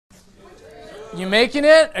You making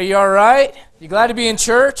it? Are you all right? You glad to be in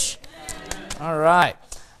church? All right.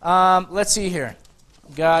 Let's see here.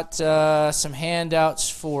 Got some handouts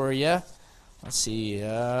for you. Let's see.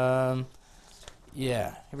 Yeah,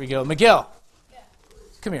 here we go. Miguel,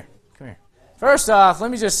 come here. Come here. First off, let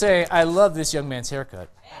me just say I love this young man's haircut.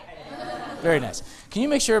 Very nice. Can you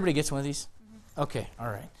make sure everybody gets one of these? Okay, all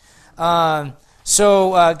right.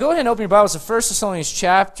 So go ahead and open your Bibles to 1 Thessalonians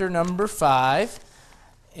chapter number 5.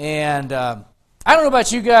 And I don't know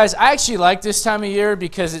about you guys, I actually like this time of year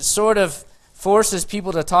because it sort of forces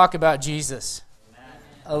people to talk about Jesus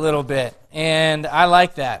a little bit. And I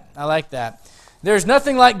like that. I like that. There's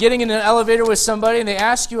nothing like getting in an elevator with somebody and they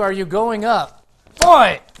ask you, are you going up?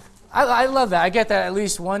 Boy, I love that. I get that at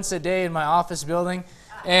least once a day in my office building.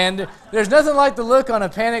 And there's nothing like the look on a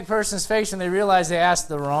panicked person's face when they realize they asked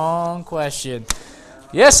the wrong question.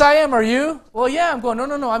 Yes, I am. Are you? Well, yeah. I'm going,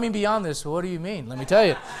 no. I mean beyond this. What do you mean? Let me tell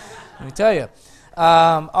you.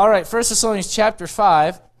 All right, 1 Thessalonians chapter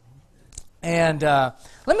 5. And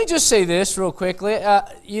let me just say this real quickly.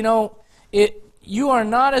 You are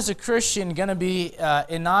not, as a Christian, going to be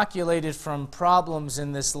inoculated from problems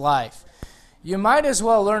in this life. You might as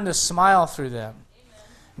well learn to smile through them.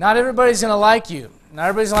 Not everybody's going to like you. Not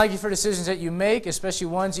everybody's going to like you for decisions that you make, especially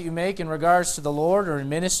ones that you make in regards to the Lord or in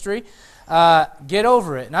ministry. Get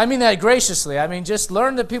over it. And I mean that graciously. I mean, just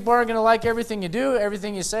learn that people aren't going to like everything you do,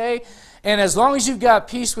 everything you say. And as long as you've got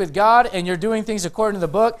peace with God and you're doing things according to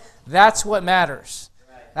the book, that's what matters.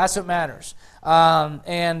 That's what matters.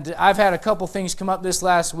 And I've had a couple things come up this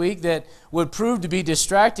last week that would prove to be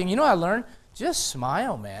distracting. You know what I learned? Just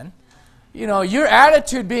smile, man. You know, your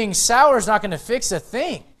attitude being sour is not going to fix a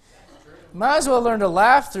thing. Might as well learn to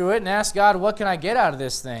laugh through it and ask God, what can I get out of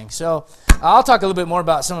this thing? So I'll talk a little bit more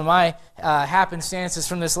about some of my happenstances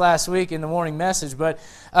from this last week in the morning message. But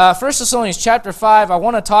 1 Thessalonians chapter 5, I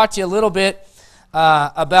want to talk to you a little bit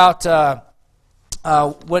about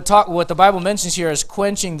what the Bible mentions here as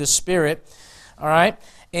quenching the Spirit. All right?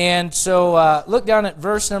 And so look down at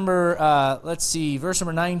verse number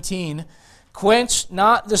 19. Quench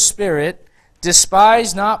not the Spirit,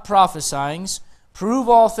 despise not prophesying, prove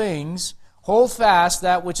all things, hold fast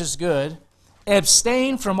that which is good,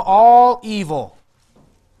 abstain from all evil.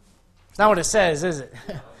 It's not what it says, is it?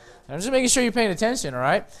 I'm just making sure you're paying attention, all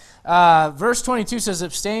right? Verse 22 says,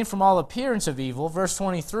 abstain from all appearance of evil. Verse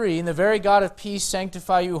 23, and the very God of peace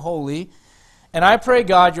sanctify you wholly. And I pray,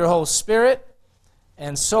 God, your whole spirit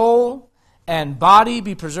and soul and body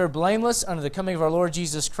be preserved blameless unto the coming of our Lord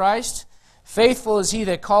Jesus Christ. Faithful is he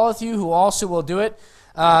that calleth you, who also will do it.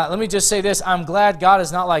 Let me just say this. I'm glad God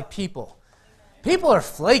is not like people. People are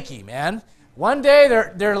flaky, man. One day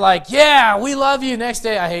they're like, yeah, we love you. Next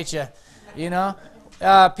day, I hate you. You know?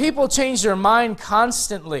 People change their mind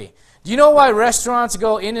constantly. Do you know why restaurants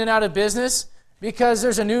go in and out of business? Because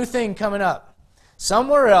there's a new thing coming up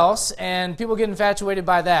somewhere else, and people get infatuated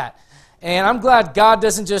by that. And I'm glad God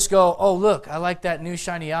doesn't just go, oh, look, I like that new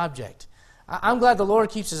shiny object. I'm glad the Lord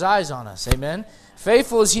keeps his eyes on us. Amen?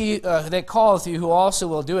 Faithful is he that calleth you, who also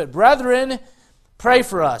will do it. Brethren, pray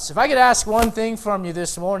for us. If I could ask one thing from you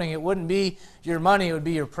this morning, it wouldn't be your money, it would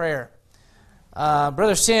be your prayer.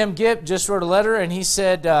 Brother Sam Gipp just wrote a letter, and he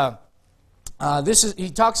said, he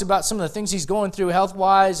talks about some of the things he's going through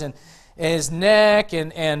health-wise, and his neck,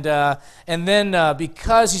 and then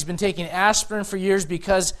because he's been taking aspirin for years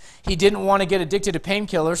because he didn't want to get addicted to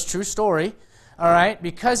painkillers, true story, all right,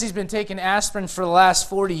 because he's been taking aspirin for the last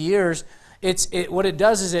 40 years, what it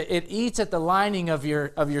does is it eats at the lining of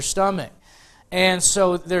your stomach. And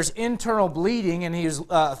so there's internal bleeding, and he was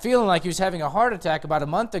feeling like he was having a heart attack about a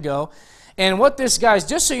month ago. And what this guy's,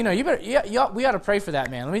 just so you know, we ought to pray for that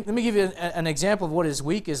man. Let me give you an example of what his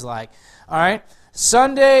week is like. All right?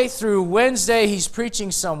 Sunday through Wednesday, he's preaching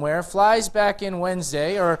somewhere, flies back in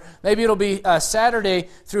Wednesday, or maybe it'll be Saturday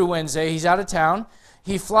through Wednesday. He's out of town.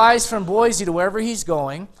 He flies from Boise to wherever he's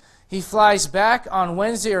going. He flies back on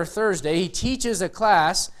Wednesday or Thursday. He teaches a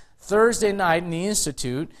class Thursday night in the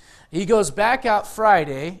Institute. He goes back out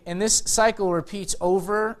Friday, and this cycle repeats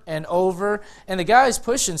over and over. And the guy's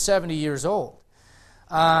pushing 70 years old.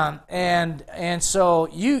 And so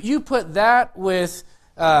you put that with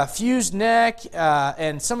fused neck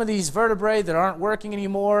and some of these vertebrae that aren't working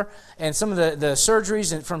anymore, and some of the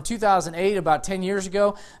surgeries from 2008, about 10 years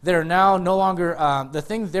ago, that are now no longer, the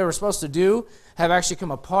thing that they were supposed to do have actually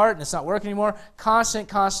come apart, and it's not working anymore. Constant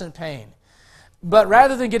pain. But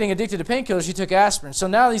rather than getting addicted to painkillers, he took aspirin. So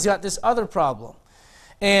now he's got this other problem.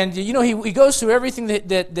 And, you know, he goes through everything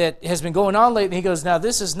that has been going on lately, and he goes, now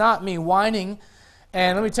this is not me whining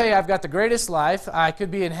And let me tell you, I've got the greatest life. I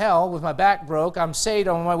could be in hell with my back broke. I'm saved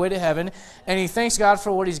on my way to heaven. And he thanks God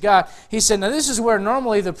for what he's got. He said, now this is where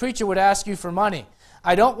normally the preacher would ask you for money.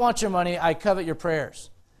 I don't want your money. I covet your prayers.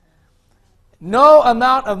 No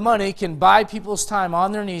amount of money can buy people's time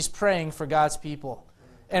on their knees praying for God's people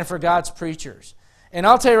and for God's preachers. And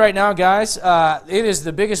I'll tell you right now, guys, it is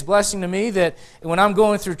the biggest blessing to me that when I'm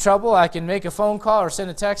going through trouble, I can make a phone call or send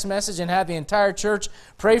a text message and have the entire church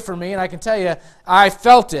pray for me. And I can tell you, I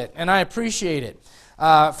felt it and I appreciate it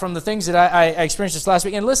from the things that I experienced this last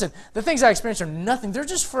week. And listen, the things I experienced are nothing. They're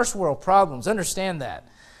just first world problems. Understand that.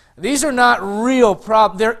 These are not real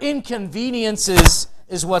problems. They're inconveniences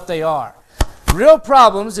is what they are. Real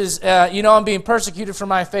problems is, I'm being persecuted for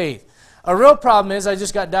my faith. A real problem is I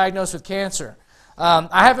just got diagnosed with cancer.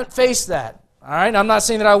 I haven't faced that, all right? I'm not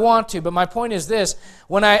saying that I want to, but my point is this.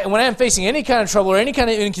 When I am facing any kind of trouble or any kind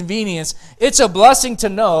of inconvenience, it's a blessing to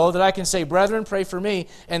know that I can say, brethren, pray for me,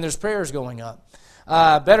 and there's prayers going up.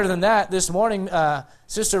 Better than that, this morning,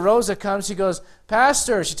 Sister Rosa comes, she goes,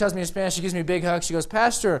 Pastor, she tells me in Spanish, she gives me a big hug, she goes,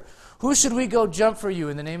 Pastor, who should we go jump for you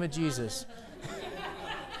in the name of Jesus?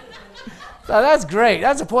 So that's great.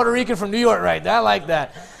 That's a Puerto Rican from New York right there. I like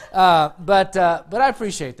that. But I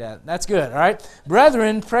appreciate that. That's good, all right?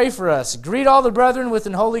 Brethren, pray for us. Greet all the brethren with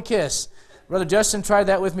an holy kiss. Brother Justin tried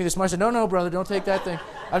that with me this morning. I said, no, brother, don't take that thing.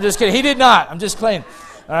 I'm just kidding. He did not. I'm just playing,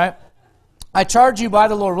 all right? I charge you by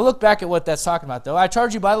the Lord. We'll look back at what that's talking about, though. I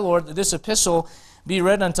charge you by the Lord that this epistle be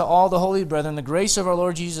read unto all the holy brethren. The grace of our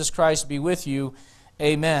Lord Jesus Christ be with you.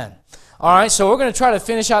 Amen. All right, so we're going to try to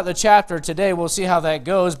finish out the chapter today. We'll see how that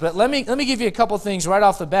goes. But let me give you a couple things right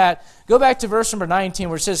off the bat. Go back to verse number 19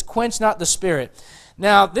 where it says, quench not the spirit.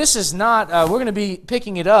 Now, this is not, we're going to be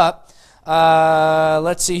picking it up.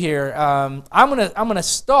 Let's see here. I'm going to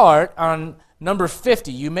start on number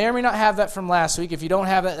 50. You may or may not have that from last week. If you don't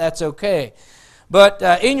have that, that's okay. But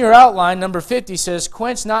in your outline, number 50 says,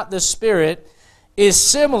 quench not the spirit is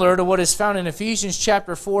similar to what is found in Ephesians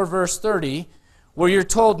chapter 4, verse 30, where you're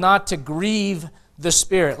told not to grieve the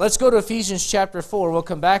Spirit. Let's go to Ephesians chapter 4. We'll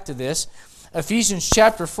come back to this. Ephesians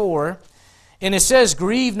chapter 4. And it says,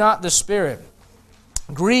 grieve not the Spirit.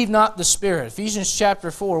 Grieve not the Spirit. Ephesians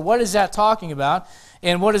chapter 4. What is that talking about?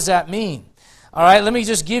 And what does that mean? All right, let me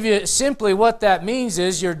just give you simply what that means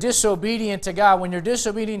is you're disobedient to God. When you're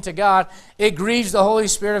disobedient to God, it grieves the Holy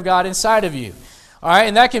Spirit of God inside of you. All right,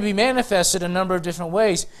 and that can be manifested in a number of different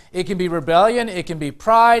ways. It can be rebellion, it can be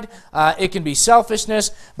pride, it can be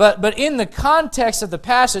selfishness. But in the context of the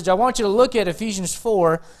passage, I want you to look at Ephesians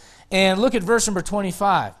 4 and look at verse number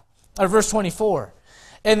 25, or verse 24.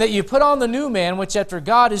 And that you put on the new man, which after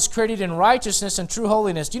God is created in righteousness and true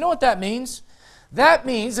holiness. Do you know what that means? That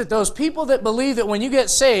means that those people that believe that when you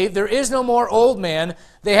get saved, there is no more old man,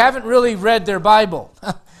 they haven't really read their Bible.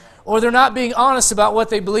 Or they're not being honest about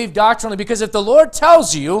what they believe doctrinally. Because if the Lord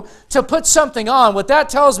tells you to put something on, what that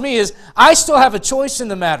tells me is I still have a choice in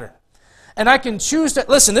the matter. And I can choose to...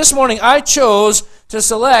 Listen, this morning I chose to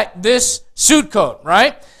select this suit coat,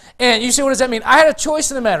 right? And you say, what does that mean? I had a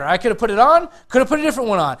choice in the matter. I could have put it on, could have put a different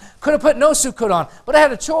one on, could have put no suit coat on, but I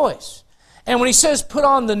had a choice. And when he says, put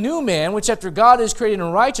on the new man, which after God is created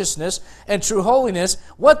in righteousness and true holiness,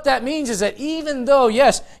 what that means is that even though,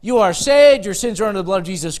 yes, you are saved, your sins are under the blood of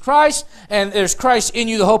Jesus Christ, and there's Christ in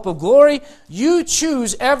you, the hope of glory, you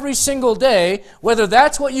choose every single day whether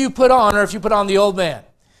that's what you put on or if you put on the old man.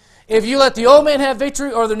 If you let the old man have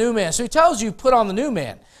victory or the new man. So he tells you, put on the new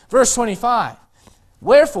man. Verse 25,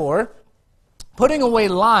 wherefore, putting away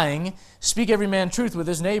lying, speak every man truth with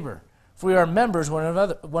his neighbor, for we are members one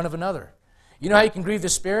of another. You know how you can grieve the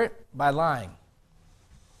Spirit? By lying.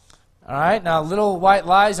 All right, now little white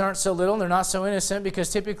lies aren't so little and they're not so innocent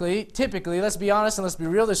because typically, let's be honest and let's be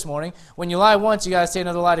real this morning, when you lie once, you got to say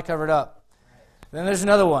another lie to cover it up. Then there's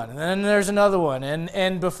another one, and then there's another one.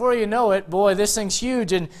 And before you know it, boy, this thing's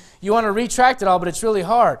huge and you want to retract it all, but it's really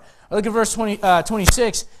hard. Look at verse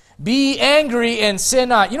 26. Be angry and sin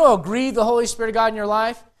not. You know what will grieve the Holy Spirit of God in your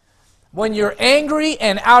life? When you're angry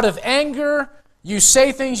and out of anger, you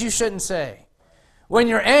say things you shouldn't say. When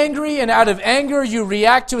you're angry and out of anger, you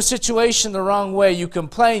react to a situation the wrong way. You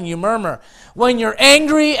complain, you murmur. When you're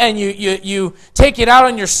angry and you take it out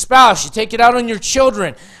on your spouse, you take it out on your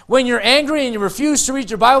children. When you're angry and you refuse to read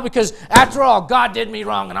your Bible because, after all, God did me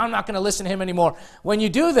wrong and I'm not going to listen to Him anymore. When you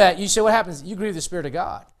do that, you say, what happens? You grieve the Spirit of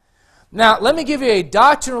God. Now, let me give you a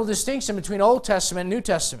doctrinal distinction between Old Testament and New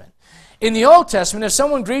Testament. In the Old Testament, if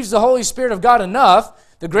someone grieves the Holy Spirit of God enough,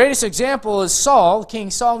 the greatest example is Saul,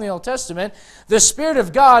 King Saul in the Old Testament. The Spirit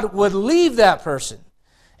of God would leave that person.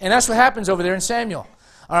 And that's what happens over there in Samuel.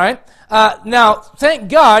 All right? Now,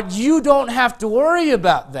 thank God you don't have to worry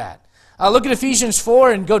about that. Look at Ephesians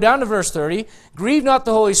 4 and go down to verse 30. Grieve not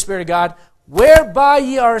the Holy Spirit of God, whereby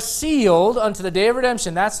ye are sealed unto the day of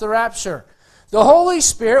redemption. That's the rapture. The Holy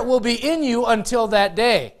Spirit will be in you until that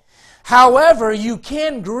day. However, you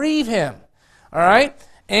can grieve Him. All right?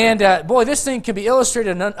 And boy, this thing can be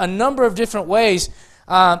illustrated in a number of different ways.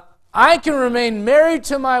 I can remain married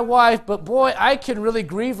to my wife, but boy, I can really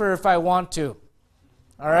grieve her if I want to.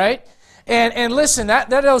 All right? And listen,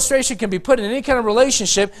 that illustration can be put in any kind of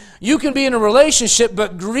relationship. You can be in a relationship,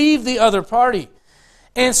 but grieve the other party.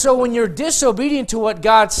 And so when you're disobedient to what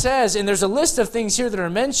God says, and there's a list of things here that are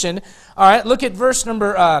mentioned. All right, look at verse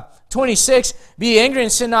number 26. Be angry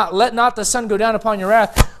and sin not, let not the sun go down upon your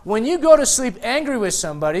wrath. When you go to sleep angry with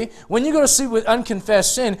somebody, when you go to sleep with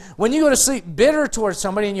unconfessed sin, when you go to sleep bitter towards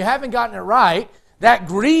somebody and you haven't gotten it right, that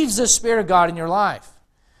grieves the Spirit of God in your life.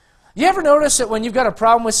 You ever notice that when you've got a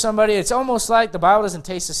problem with somebody, it's almost like the Bible doesn't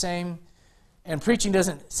taste the same, and preaching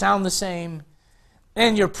doesn't sound the same,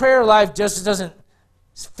 and your prayer life just doesn't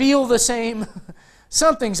feel the same?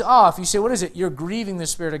 Something's off. You say, what is it? You're grieving the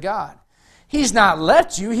Spirit of God. He's not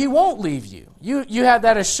left you. He won't leave you. You have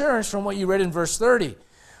that assurance from what you read in verse 30.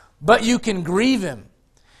 But you can grieve Him.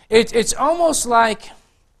 It's almost like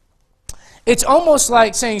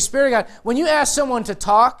saying, Spirit of God, when you ask someone to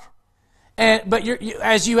talk, but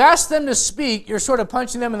as you ask them to speak, you're sort of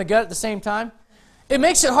punching them in the gut at the same time. It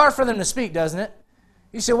makes it hard for them to speak, doesn't it?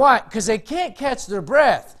 You say, why? Because they can't catch their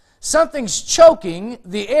breath. Something's choking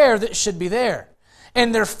the air that should be there.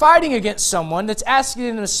 And they're fighting against someone that's asking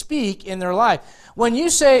them to speak in their life. When you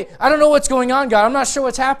say, I don't know what's going on, God, I'm not sure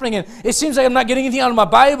what's happening, and it seems like I'm not getting anything out of my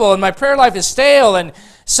Bible, and my prayer life is stale, and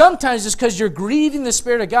sometimes it's because you're grieving the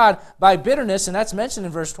Spirit of God by bitterness, and that's mentioned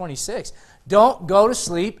in verse 26. Don't go to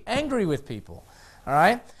sleep angry with people. All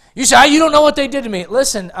right? You say, you don't know what they did to me.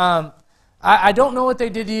 Listen, I don't know what they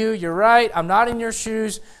did to you. You're right. I'm not in your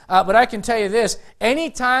shoes. But I can tell you this. Any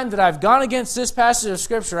time that I've gone against this passage of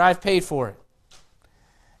Scripture, I've paid for it.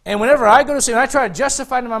 And whenever I go to sleep, and I try to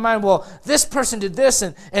justify it in my mind, well, this person did this,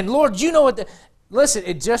 and Lord, you know what. Listen,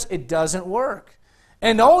 it doesn't work.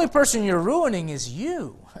 And the only person you're ruining is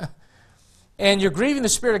you. And you're grieving the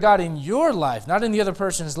Spirit of God in your life, not in the other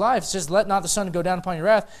person's life. It says, let not the sun go down upon your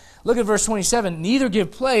wrath. Look at verse 27. Neither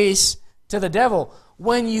give place to the devil.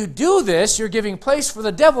 When you do this, you're giving place for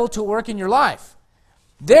the devil to work in your life.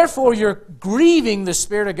 Therefore, you're grieving the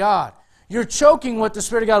Spirit of God. You're choking what the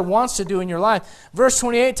Spirit of God wants to do in your life. Verse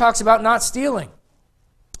 28 talks about not stealing.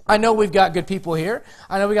 I know we've got good people here.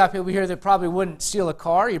 I know we got people here that probably wouldn't steal a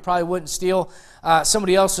car. You probably wouldn't steal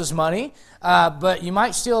somebody else's money. But you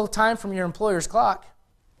might steal time from your employer's clock.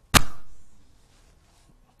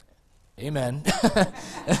 Amen.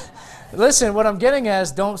 Listen, what I'm getting at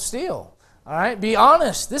is don't steal. All right? Be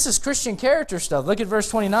honest. This is Christian character stuff. Look at verse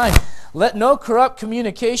 29. Let no corrupt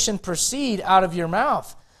communication proceed out of your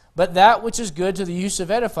mouth, but that which is good to the use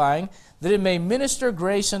of edifying, that it may minister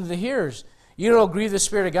grace unto the hearers. You don't grieve the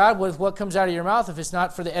Spirit of God with what comes out of your mouth if it's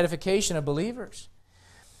not for the edification of believers.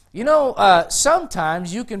 You know,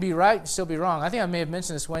 sometimes you can be right and still be wrong. I think I may have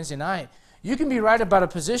mentioned this Wednesday night. You can be right about a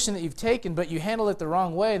position that you've taken, but you handle it the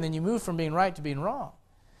wrong way, and then you move from being right to being wrong.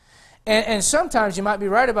 And sometimes you might be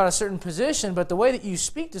right about a certain position, but the way that you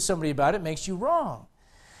speak to somebody about it makes you wrong.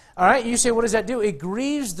 All right, you say, what does that do? It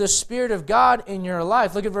grieves the Spirit of God in your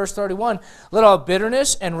life. Look at verse 31. Let all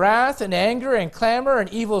bitterness and wrath and anger and clamor and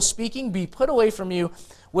evil speaking be put away from you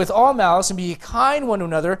with all malice, and be kind one to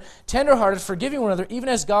another, tenderhearted, forgiving one another, even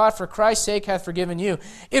as God for Christ's sake hath forgiven you.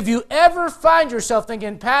 If you ever find yourself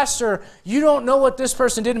thinking, Pastor, you don't know what this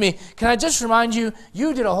person did to me, can I just remind you,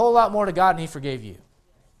 you did a whole lot more to God and He forgave you.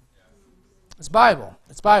 It's Bible.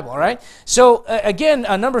 It's Bible, all right? So, again,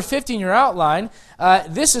 number 50 in your outline,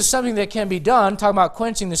 this is something that can be done, talking about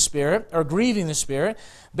quenching the Spirit, or grieving the Spirit,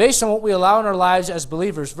 based on what we allow in our lives as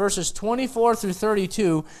believers. Verses 24 through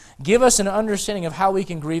 32 give us an understanding of how we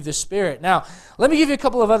can grieve the Spirit. Now, let me give you a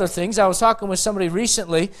couple of other things. I was talking with somebody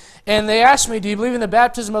recently, and they asked me, do you believe in the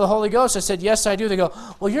baptism of the Holy Ghost? I said, yes, I do. They go,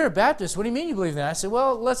 well, you're a Baptist. What do you mean you believe in that? I said,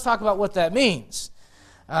 well, let's talk about what that means.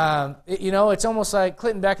 It's almost like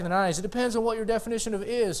Clinton back in the 90s. It depends on what your definition of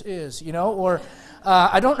is, or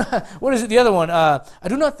I don't, what is it, the other one? I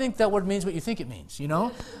do not think that word means what you think it means,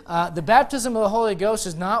 The baptism of the Holy Ghost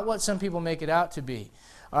is not what some people make it out to be,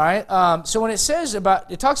 all right? So when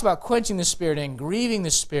it talks about quenching the Spirit and grieving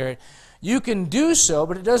the Spirit, you can do so,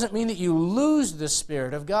 but it doesn't mean that you lose the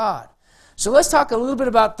Spirit of God. So let's talk a little bit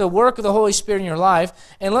about the work of the Holy Spirit in your life,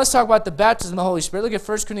 and let's talk about the baptism of the Holy Spirit. Look at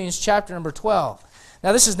 1 Corinthians chapter number 12.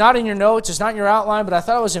 Now, this is not in your notes, it's not in your outline, but I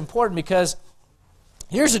thought it was important because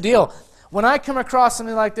here's the deal. When I come across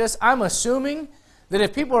something like this, I'm assuming that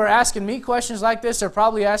if people are asking me questions like this, they're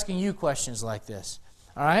probably asking you questions like this.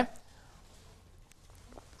 All right?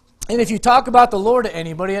 And if you talk about the Lord to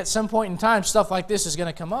anybody, at some point in time, stuff like this is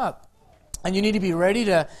going to come up. And you need to be ready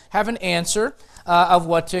to have an answer of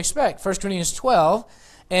what to expect. 1 Corinthians 12,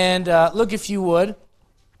 and look, if you would,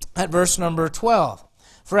 at verse number 12.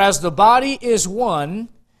 For as the body is one,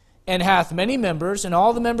 and hath many members, and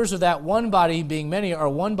all the members of that one body, being many, are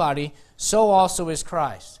one body, so also is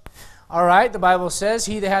Christ. All right, the Bible says,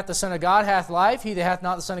 he that hath the Son of God hath life, he that hath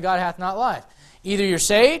not the Son of God hath not life. Either you're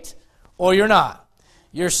saved, or you're not.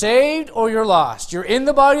 You're saved, or you're lost. You're in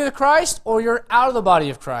the body of Christ, or you're out of the body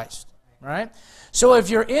of Christ. Right? So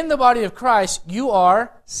if you're in the body of Christ, you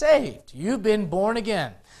are saved. You've been born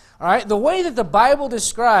again. All right? The way that the Bible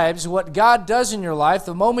describes what God does in your life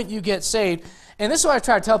the moment you get saved, and this is what I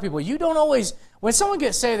try to tell people, you don't always, when someone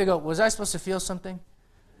gets saved, they go, was I supposed to feel something?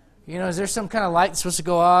 You know, is there some kind of light that's supposed to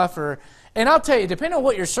go off? And I'll tell you, depending on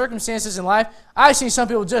what your circumstances in life, I've seen some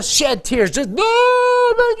people just shed tears, just,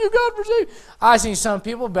 oh, thank you, God, for saving. I've seen some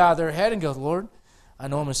people bow their head and go, Lord, I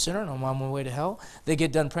know I'm a sinner, and I'm on my way to hell. They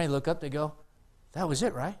get done praying, look up, they go, that was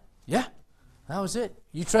it, right? Yeah, that was it.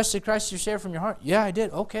 You trusted Christ, you saved from your heart? Yeah, I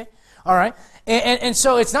did. Okay. All right. And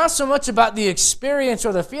so it's not so much about the experience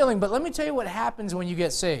or the feeling, but let me tell you what happens when you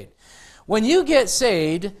get saved. When you get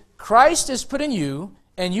saved, Christ is put in you,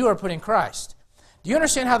 and you are put in Christ. Do you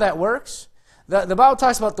understand how that works? The Bible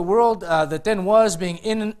talks about the world that then was being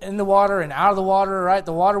in the water and out of the water, right?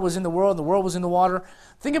 The water was in the world, the world was in the water.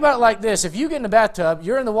 Think about it like this. If you get in the bathtub,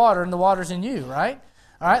 you're in the water, and the water's in you, right?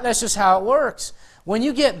 All right, that's just how it works. When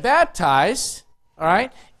you get baptized, all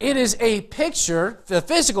right, it is a picture, the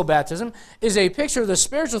physical baptism is a picture of the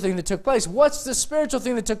spiritual thing that took place. What's the spiritual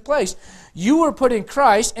thing that took place? You were put in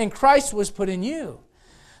Christ, and Christ was put in you.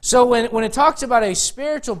 So when it talks about a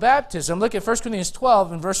spiritual baptism, look at 1 Corinthians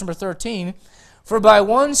 12 and verse number 13. For by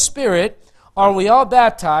one Spirit are we all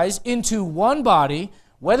baptized into one body,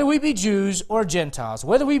 whether we be Jews or Gentiles,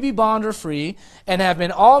 whether we be bond or free, and have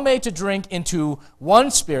been all made to drink into one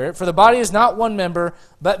Spirit. For the body is not one member,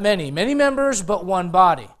 but many. Many members, but one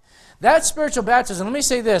body. That spiritual baptism, let me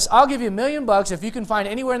say this. I'll give you $1 million if you can find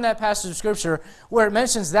anywhere in that passage of Scripture where it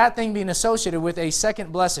mentions that thing being associated with a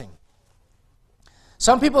second blessing.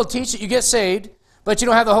 Some people teach that you get saved, but you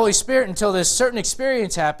don't have the Holy Spirit until this certain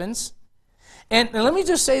experience happens. And let me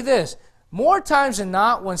just say this. More times than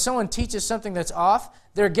not, when someone teaches something that's off,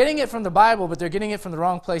 they're getting it from the Bible, but they're getting it from the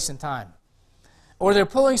wrong place and time. Or they're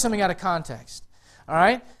pulling something out of context. All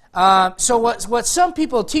right? So what some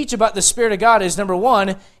people teach about the Spirit of God is, number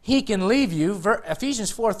one, He can leave you.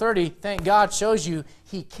 Ephesians 4:30, thank God, shows you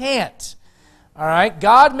He can't. All right?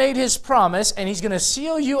 God made His promise, and He's going to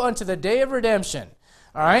seal you unto the day of redemption.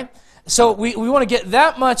 All right? So we want to get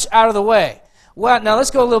that much out of the way. Well, now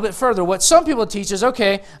let's go a little bit further. What some people teach is,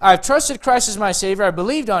 okay, I've trusted Christ as my Savior, I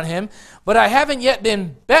believed on Him, but I haven't yet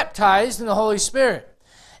been baptized in the Holy Spirit.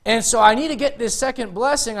 And so I need to get this second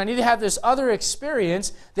blessing, I need to have this other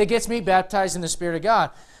experience that gets me baptized in the Spirit of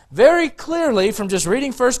God. Very clearly, from just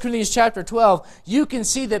reading 1 Corinthians chapter 12, you can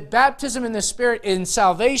see that baptism in the Spirit and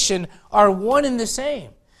salvation are one and the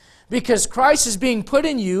same. Because Christ is being put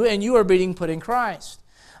in you, and you are being put in Christ.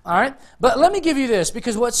 All right? But let me give you this,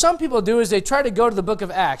 because what some people do is they try to go to the book of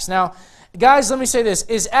Acts. Now, guys, let me say this.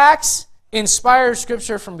 Is Acts inspired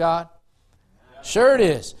Scripture from God? Sure it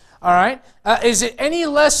is. All right? Is it any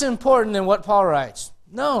less important than what Paul writes?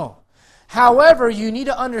 No. However, you need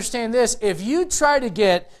to understand this. If you try to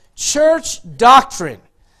get church doctrine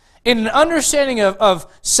in an understanding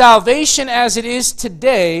of salvation as it is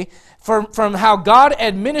today, from how God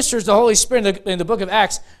administers the Holy Spirit in the book of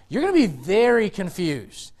Acts, you're going to be very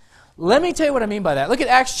confused. Let me tell you what I mean by that. Look at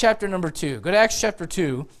Acts chapter number 2. Go to Acts chapter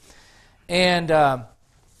 2, and I'm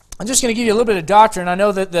just going to give you a little bit of doctrine. I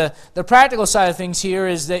know that the practical side of things here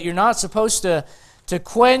is that you're not supposed to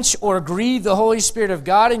quench or grieve the Holy Spirit of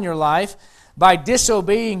God in your life by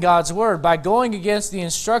disobeying God's Word, by going against the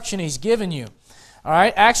instruction He's given you. All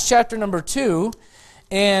right, Acts chapter number 2,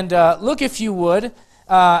 and look, if you would,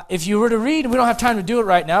 if you were to read, we don't have time to do it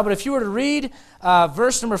right now, but if you were to read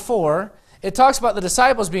verse number 4, it talks about the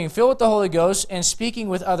disciples being filled with the Holy Ghost and speaking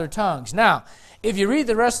with other tongues. Now, if you read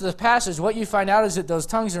the rest of the passage, what you find out is that those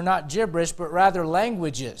tongues are not gibberish, but rather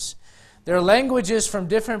languages. They're languages from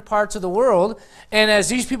different parts of the world, and as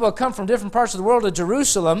these people come from different parts of the world to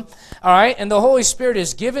Jerusalem, all right, and the Holy Spirit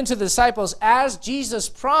is given to the disciples as Jesus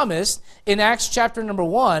promised in Acts chapter number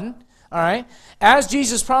 1, All right? As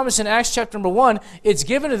Jesus promised in Acts chapter number 1, it's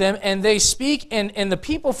given to them, and they speak, and the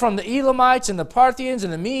people from the Elamites and the Parthians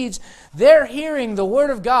and the Medes, they're hearing the word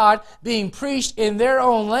of God being preached in their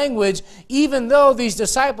own language, even though these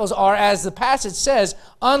disciples are, as the passage says,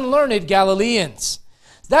 unlearned Galileans.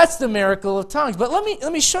 That's the miracle of tongues. But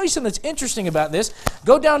let me show you something that's interesting about this.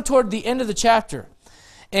 Go down toward the end of the chapter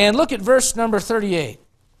and look at verse number 38.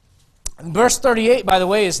 Verse 38, by the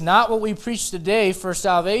way, is not what we preach today for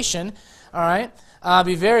salvation. All right?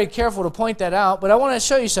 Be very careful to point that out. But I want to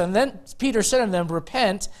show you something. Then Peter said unto them,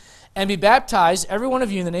 repent and be baptized, every one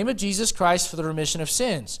of you, in the name of Jesus Christ for the remission of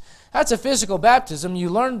sins. That's a physical baptism. You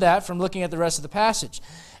learned that from looking at the rest of the passage.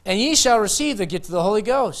 And ye shall receive the gift of the Holy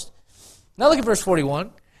Ghost. Now look at verse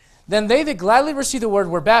 41. Then they that gladly received the word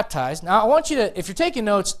were baptized. Now I want you to, if you're taking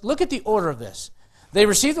notes, look at the order of this. They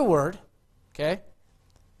receive the word, okay?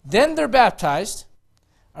 Then they're baptized,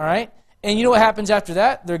 all right? And you know what happens after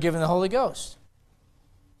that? They're given the Holy Ghost.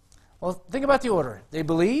 Well, think about the order. They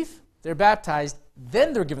believe, they're baptized,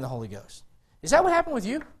 then they're given the Holy Ghost. Is that what happened with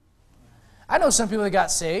you? I know some people that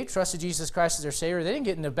got saved, trusted Jesus Christ as their Savior. They didn't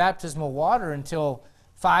get into baptismal water until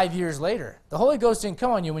 5 years later. The Holy Ghost didn't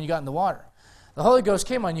come on you when you got in the water. The Holy Ghost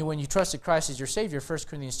came on you when you trusted Christ as your Savior, 1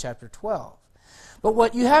 Corinthians chapter 12. But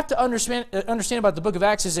what you have to understand about the book of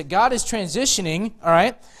Acts is that God is transitioning, all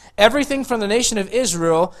right, everything from the nation of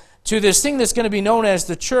Israel to this thing that's going to be known as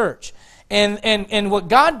the church. And what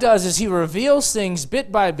God does is He reveals things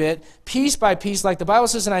bit by bit, piece by piece, like the Bible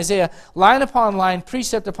says in Isaiah, line upon line,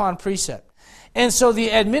 precept upon precept. And so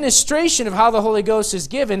the administration of how the Holy Ghost is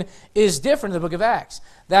given is different in the book of Acts.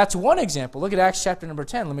 That's one example. Look at Acts chapter number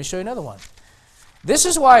 10. Let me show you another one. This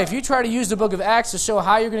is why if you try to use the book of Acts to show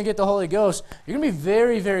how you're going to get the Holy Ghost, you're going to be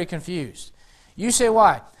very, very confused. You say,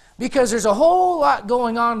 why? Because there's a whole lot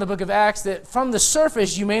going on in the book of Acts that from the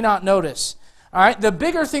surface you may not notice. All right? The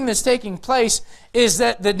bigger thing that's taking place is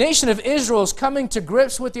that the nation of Israel is coming to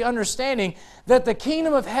grips with the understanding that the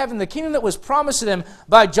kingdom of heaven, the kingdom that was promised to them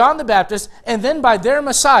by John the Baptist and then by their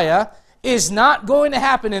Messiah, is not going to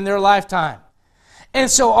happen in their lifetime. And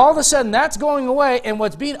so all of a sudden that's going away, and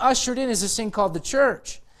what's being ushered in is this thing called the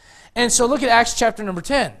church. And so look at Acts chapter number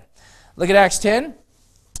 10. Look at Acts 10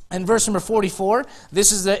 and verse number 44.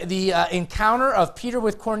 This is the encounter of Peter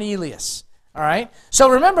with Cornelius. All right? So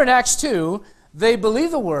remember in Acts 2, they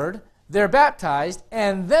believe the word, they're baptized,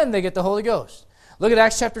 and then they get the Holy Ghost. Look at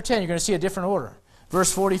Acts chapter 10. You're going to see a different order.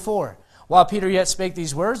 Verse 44. While Peter yet spake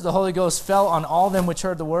these words, the Holy Ghost fell on all them which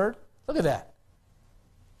heard the word. Look at that.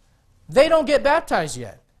 They don't get baptized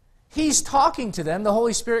yet. He's talking to them. The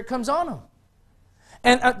Holy Spirit comes on them.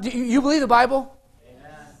 And do you believe the Bible?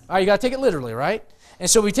 Amen. All right, you got to take it literally, right? And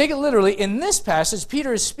so we take it literally. In this passage,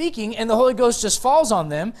 Peter is speaking, and the Holy Ghost just falls on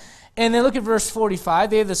them. And then look at verse 45.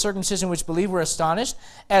 They of the circumcision which believed were astonished,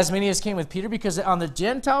 as many as came with Peter, because on the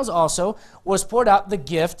Gentiles also was poured out the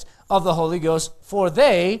gift of the Holy Ghost. For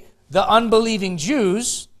they, the unbelieving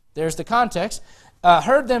Jews, there's the context,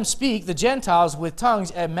 heard them speak, the Gentiles, with tongues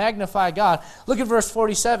and magnify God. Look at verse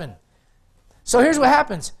 47. So here's what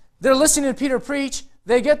happens. They're listening to Peter preach,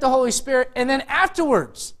 they get the Holy Spirit, and then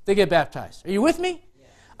afterwards they get baptized. Are you with me? Yeah.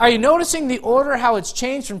 Are you noticing the order, how it's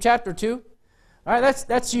changed from chapter 2? All right,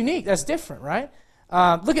 that's unique, that's different, right?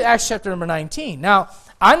 Look at Acts chapter number 19. Now,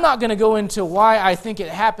 I'm not going to go into why I think it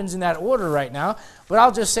happens in that order right now, but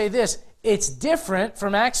I'll just say this. It's different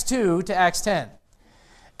from Acts 2 to Acts 10.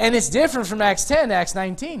 And it's different from Acts 10 to Acts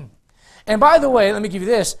 19. And by the way, let me give you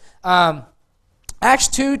this. Acts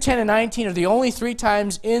 2, 10, and 19 are the only 3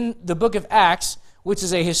 times in the book of Acts, which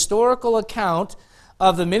is a historical account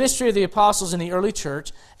of the ministry of the apostles in the early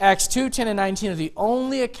church. Acts 2, 10, and 19 are the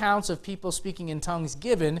only accounts of people speaking in tongues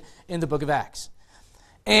given in the book of Acts.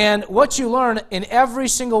 And what you learn in every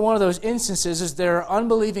single one of those instances is there are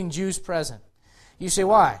unbelieving Jews present. You say,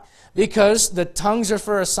 why? Because the tongues are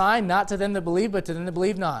for a sign, not to them that believe, but to them that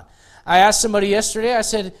believe not. I asked somebody yesterday, I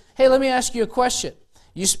said, hey, let me ask you a question.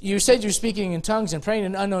 You said you're speaking in tongues and praying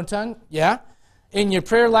in an unknown tongue? Yeah. In your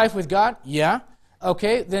prayer life with God? Yeah.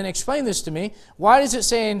 Okay, then explain this to me. Why does it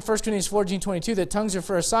say in 1 Corinthians 14:22 that tongues are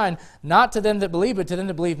for a sign, not to them that believe, but to them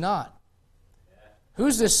that believe not? Yeah.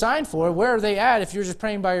 Who's this sign for? Where are they at if you're just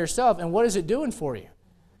praying by yourself? And what is it doing for you?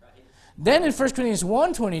 Then in 1 Corinthians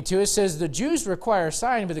 1:22, it says the Jews require a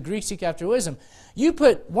sign, but the Greeks seek after wisdom. You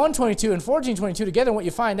put 1:22 and 14:22 together, and what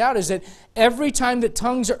you find out is that every time that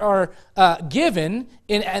tongues are given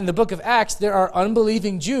in the book of Acts, there are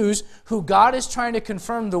unbelieving Jews who God is trying to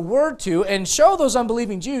confirm the word to and show those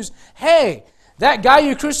unbelieving Jews, hey, that guy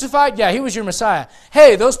you crucified, yeah, he was your Messiah.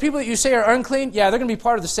 Hey, those people that you say are unclean, yeah, they're going to be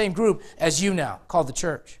part of the same group as you now, called the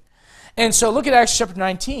church. And so look at Acts chapter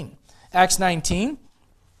 19. Acts 19.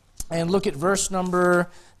 And look at verse number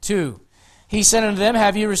 2. He said unto them,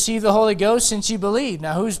 have you received the Holy Ghost since you believed?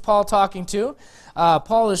 Now, who's Paul talking to?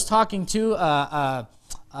 Paul is talking to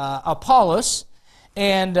Apollos.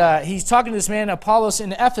 And he's talking to this man, Apollos,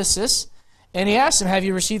 in Ephesus. And he asked him, have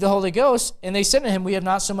you received the Holy Ghost? And they said to him, we have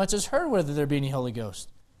not so much as heard whether there be any Holy Ghost.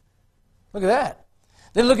 Look at that.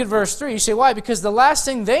 Then look at verse 3. You say, why? Because the last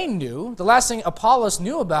thing they knew, the last thing Apollos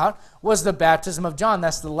knew about, was the baptism of John.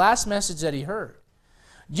 That's the last message that he heard.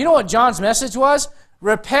 Do you know what John's message was?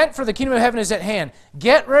 Repent, for the kingdom of heaven is at hand.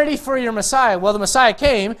 Get ready for your Messiah. Well, the Messiah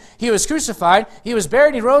came. He was crucified. He was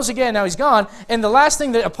buried. He rose again. Now he's gone. And the last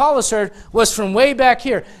thing that Apollos heard was from way back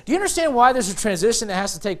here. Do you understand why there's a transition that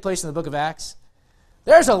has to take place in the book of Acts?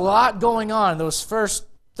 There's a lot going on in those first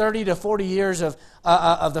 30 to 40 years of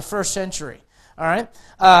the first century. All right?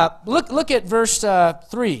 Look at verse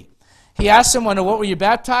 3. He asked him, unto what were you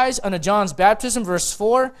baptized? Unto John's baptism. Verse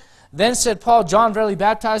 4. Then said Paul, John verily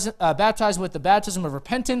baptized with the baptism of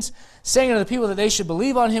repentance, saying unto the people that they should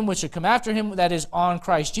believe on him which should come after him, that is, on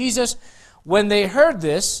Christ Jesus. When they heard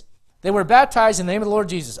this, they were baptized in the name of the Lord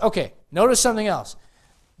Jesus. Okay, notice something else.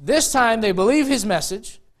 This time they believe his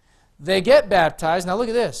message. They get baptized. Now look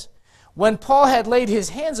at this. When Paul had laid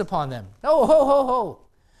his hands upon them. Oh, ho, ho, ho.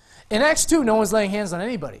 In Acts 2, no one's laying hands on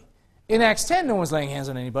anybody. In Acts 10, no one's laying hands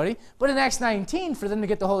on anybody. But in Acts 19, for them to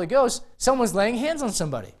get the Holy Ghost, someone's laying hands on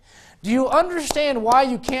somebody. Do you understand why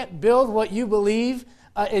you can't build what you believe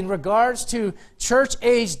in regards to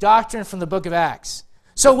church-age doctrine from the book of Acts?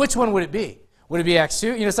 So which one would it be? Would it be Acts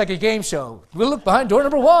 2? You know, it's like a game show. We'll look behind door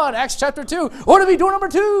number 1, Acts chapter 2. Or would it be door number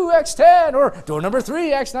 2, Acts 10? Or door number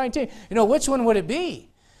 3, Acts 19? You know, which one would it be?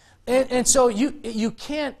 And so you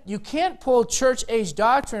can't pull church-age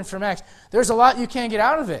doctrine from Acts. There's a lot you can't get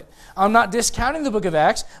out of it. I'm not discounting the book of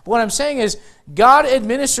Acts. But what I'm saying is God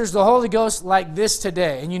administers the Holy Ghost like this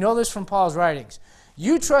today. And you know this from Paul's writings.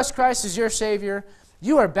 You trust Christ as your Savior.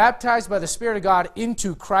 You are baptized by the Spirit of God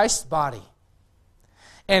into Christ's body.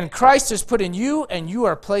 And Christ is put in you, and you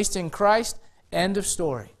are placed in Christ. End of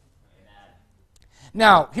story. Amen.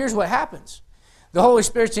 Now, here's what happens. The Holy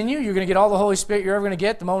Spirit's in you. You're going to get all the Holy Spirit you're ever going to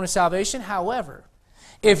get the moment of salvation. However,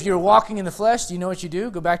 if you're walking in the flesh, do you know what you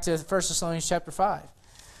do? Go back to 1 Thessalonians chapter 5.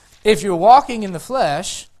 If you're walking in the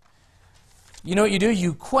flesh, you know what you do?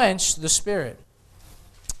 You quench the Spirit.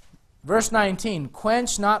 Verse 19,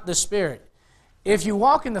 quench not the Spirit. If you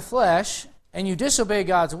walk in the flesh and you disobey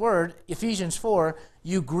God's word, Ephesians 4,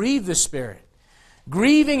 you grieve the Spirit.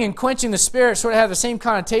 Grieving and quenching the Spirit sort of have the same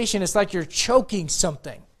connotation. It's like you're choking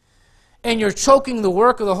something. And you're choking the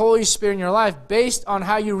work of the Holy Spirit in your life based on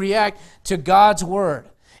how you react to God's word.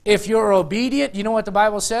 If you're obedient, you know what the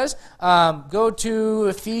Bible says? Go to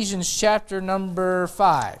Ephesians chapter number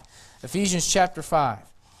 5. Ephesians chapter 5.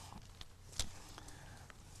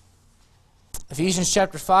 Ephesians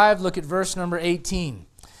chapter 5, look at verse number 18.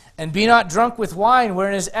 And be not drunk with wine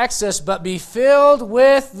wherein is excess, but be filled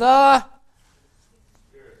with the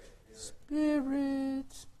Spirit.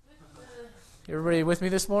 Everybody with me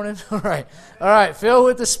this morning? All right, filled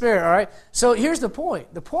with the Spirit, all right? So here's the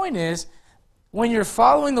point. The point is, when you're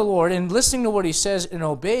following the Lord and listening to what He says and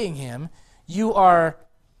obeying Him, you are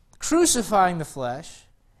crucifying the flesh,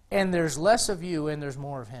 and there's less of you and there's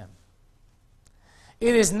more of Him.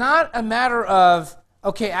 It is not a matter of,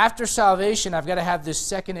 okay, after salvation, I've got to have this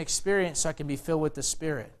second experience so I can be filled with the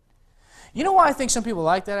Spirit. You know why I think some people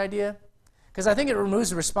like that idea? Because I think it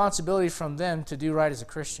removes the responsibility from them to do right as a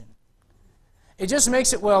Christian. It just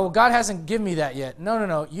makes it, well, God hasn't given me that yet.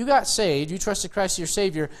 No. You got saved. You trusted Christ as your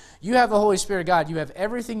Savior. You have the Holy Spirit of God. You have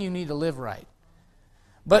everything you need to live right.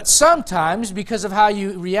 But sometimes, because of how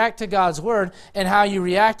you react to God's Word and how you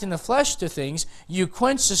react in the flesh to things, you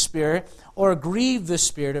quench the Spirit or grieve the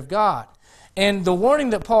Spirit of God. And the warning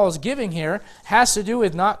that Paul is giving here has to do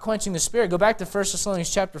with not quenching the Spirit. Go back to 1 Thessalonians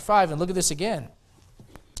chapter 5 and look at this again.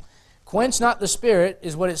 Quench not the Spirit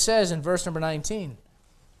is what it says in verse number 19.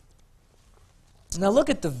 Now look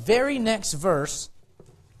at the very next verse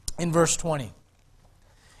in verse 20.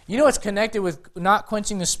 You know what's connected with not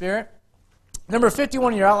quenching the Spirit? Number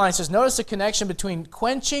 51 in your outline says, notice the connection between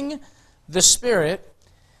quenching the Spirit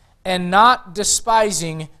and not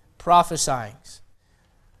despising prophesying.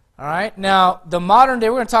 All right, now the modern day,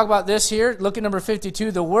 we're going to talk about this here. Look at number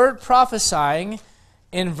 52. The word prophesying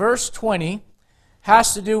in verse 20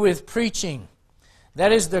 has to do with preaching.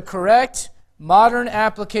 That is the correct modern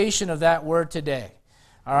application of that word today.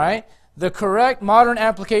 All right? The correct modern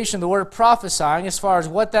application of the word prophesying, as far as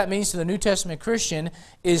what that means to the New Testament Christian,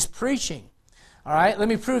 is preaching. All right? Let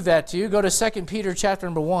me prove that to you. Go to 2 Peter chapter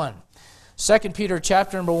number 1. 2 Peter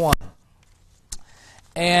chapter number 1.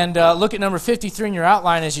 And look at number 53 in your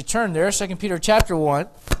outline as you turn there. 2 Peter chapter 1.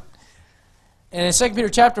 And in 2 Peter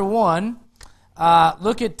chapter 1,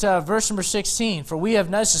 look at verse number 16. For we have,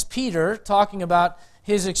 this is Peter talking about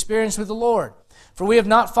his experience with the Lord. For we have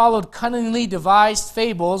not followed cunningly devised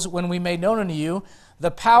fables when we made known unto you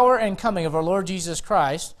the power and coming of our Lord Jesus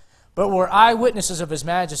Christ, but were eyewitnesses of his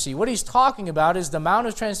majesty. What he's talking about is the Mount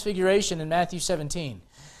of Transfiguration in Matthew 17.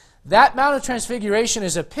 That Mount of Transfiguration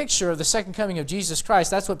is a picture of the second coming of Jesus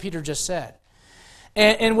Christ. That's what Peter just said.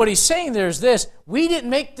 And what he's saying there is this: we didn't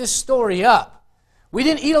make this story up. We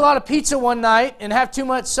didn't eat a lot of pizza one night and have too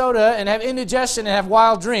much soda and have indigestion and have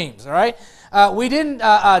wild dreams, all right? We didn't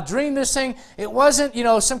dream this thing. It wasn't,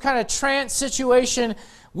 some kind of trance situation.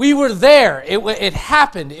 We were there. It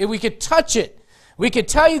happened. We could touch it. We could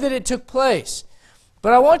tell you that it took place.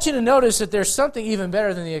 But I want you to notice that there's something even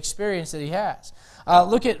better than the experience that he has.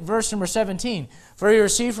 Look at verse number 17. For he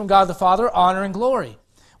received from God the Father honor and glory,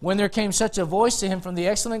 when there came such a voice to him from the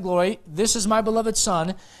excellent glory, this is my beloved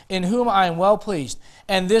Son, in whom I am well pleased.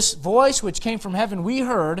 And this voice which came from heaven we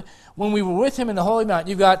heard when we were with him in the holy mount.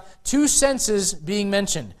 You've got two senses being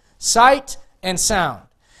mentioned, sight and sound.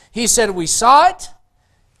 He said we saw it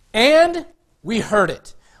and we heard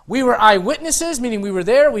it. We were eyewitnesses, meaning we were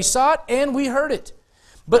there, we saw it, and we heard it.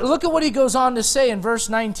 But look at what he goes on to say in verse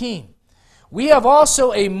 19. We have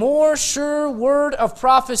also a more sure word of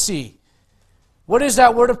prophecy. What is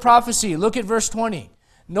that word of prophecy? Look at verse 20.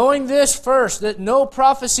 Knowing this first, that no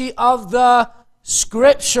prophecy of the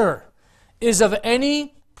Scripture is of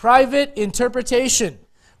any private interpretation.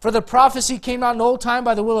 For the prophecy came not in old time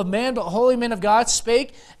by the will of man, but holy men of God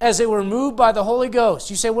spake as they were moved by the Holy Ghost.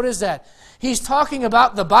 You say, what is that? He's talking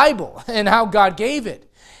about the Bible and how God gave it.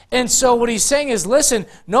 And so what he's saying is, listen,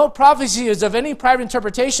 no prophecy is of any private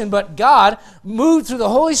interpretation, but God moved through the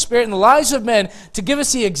Holy Spirit in the lives of men to give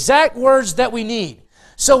us the exact words that we need.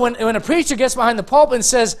 So when a preacher gets behind the pulpit and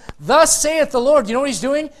says, thus saith the Lord, you know what he's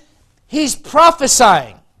doing? He's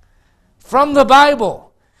prophesying from the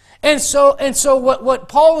Bible. And so what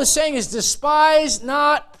Paul is saying is, despise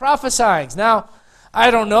not prophesying. Now,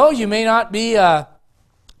 I don't know, you may not be...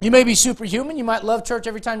 You may be superhuman. You might love church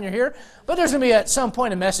every time you're here. But there's going to be at some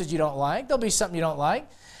point a message you don't like. There'll be something you don't like.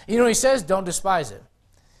 You know what he says? Don't despise it.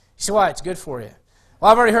 You say, why? It's good for you.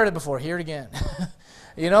 Well, I've already heard it before. Hear it again.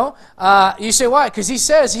 You say, why? Because he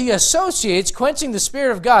says he associates quenching the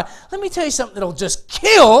Spirit of God. Let me tell you something that'll just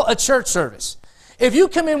kill a church service. If you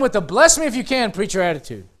come in with a bless me if you can preacher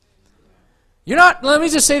attitude. You're not, let me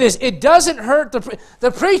just say this. It doesn't hurt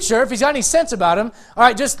the preacher, if he's got any sense about him, all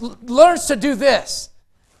right, just learns to do this.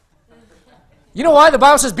 You know why? The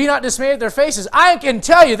Bible says, be not dismayed at their faces. I can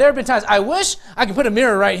tell you, there have been times, I wish I could put a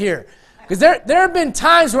mirror right here. Because there have been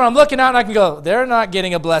times where I'm looking out and I can go, they're not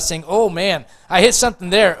getting a blessing. Oh, man, I hit something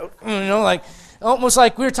there. Almost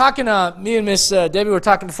like we were talking, me and Miss Debbie were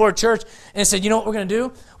talking before church and said, you know what we're going to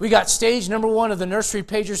do? We got stage number 1 of the nursery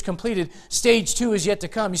pagers completed. Stage 2 is yet to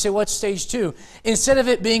come. You say, what's stage 2? Instead of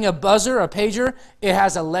it being a buzzer, a pager, it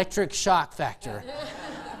has electric shock factor.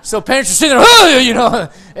 So parents are sitting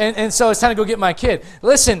there, and so it's time to go get my kid.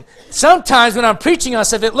 Listen, sometimes when I'm preaching on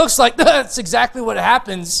stuff, it looks like that's exactly what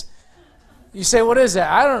happens. You say, what is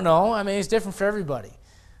that? I don't know. I mean, it's different for everybody.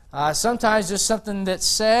 Sometimes just something that's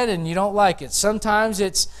said and you don't like it. Sometimes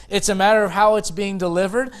it's a matter of how it's being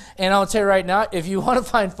delivered. And I'll tell you right now, if you want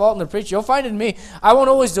to find fault in the preacher, you'll find it in me. I won't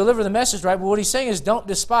always deliver the message right, but what he's saying is don't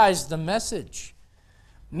despise the message.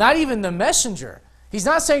 Not even the messenger. He's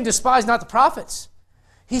not saying despise not the prophets.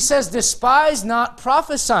 He says, despise not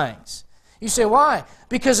prophesying. You say, why?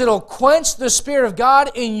 Because it'll quench the Spirit of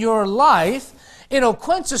God in your life. It'll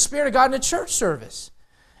quench the Spirit of God in a church service.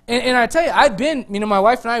 And I tell you, I've been, my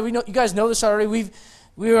wife and I, you guys know this already.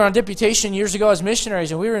 We were on deputation years ago as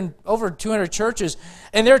missionaries, and we were in over 200 churches.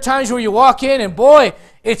 And there are times where you walk in, and boy,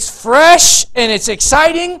 it's fresh and it's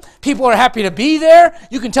exciting. People are happy to be there.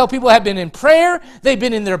 You can tell people have been in prayer. They've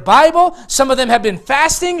been in their Bible. Some of them have been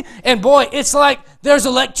fasting. And boy, it's like there's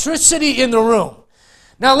electricity in the room.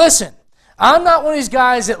 Now listen, I'm not one of these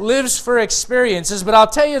guys that lives for experiences, but I'll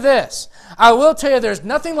tell you this. I will tell you there's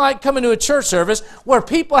nothing like coming to a church service where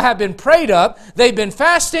people have been prayed up, they've been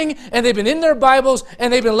fasting, and they've been in their Bibles,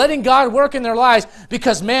 and they've been letting God work in their lives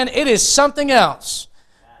because, man, it is something else.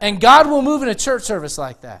 And God will move in a church service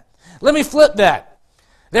like that. Let me flip that.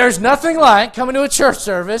 There's nothing like coming to a church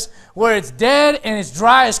service where it's dead and it's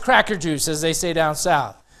dry as cracker juice, as they say down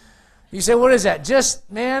south. You say, what is that? Just,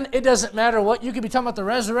 man, it doesn't matter what. You could be talking about the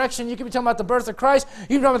resurrection. You could be talking about the birth of Christ. You could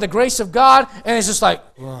be talking about the grace of God. And it's just like,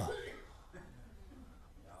 ugh.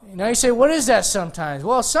 Now you say, what is that sometimes?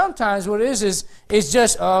 Well, sometimes what it is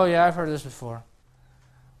just, oh, yeah, I've heard this before.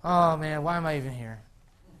 Oh, man, why am I even here?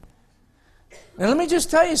 And let me just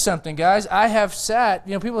tell you something, guys. I have sat,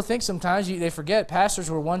 people think sometimes they forget pastors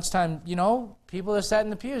were once time, people that sat in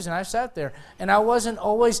the pews, and I've sat there. And I wasn't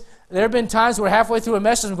always, there have been times where halfway through a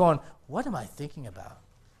message I'm going, what am I thinking about?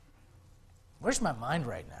 Where's my mind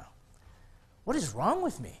right now? What is wrong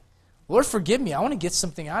with me? Lord, forgive me. I want to get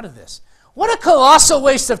something out of this. What a colossal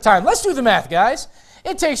waste of time. Let's do the math, guys.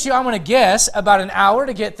 It takes you, I'm going to guess, about an hour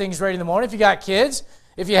to get things ready in the morning. If you got kids,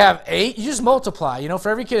 if you have 8, you just multiply. For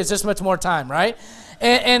every kid, it's this much more time, right?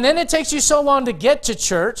 And then it takes you so long to get to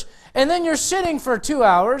church, and then you're sitting for 2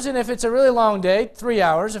 hours, and if it's a really long day, 3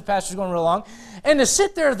 hours, if pastor's going real long, and to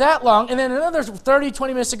sit there that long, and then another 30,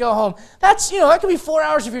 20 minutes to go home, that's, that could be 4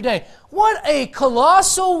 hours of your day. What a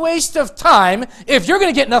colossal waste of time if you're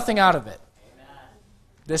going to get nothing out of it. Amen.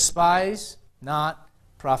 Despise not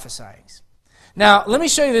prophesying. Now, let me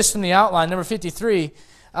show you this from the outline, number 53.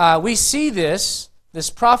 We see this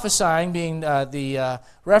prophesying being the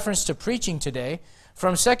reference to preaching today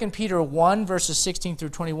from 2 Peter 1, verses 16 through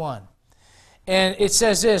 21. And it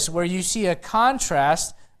says this, where you see a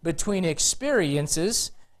contrast between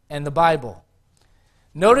experiences and the Bible.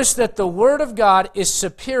 Notice that the Word of God is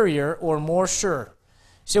superior or more sure.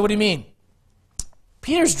 So what do you mean?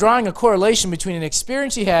 Peter's drawing a correlation between an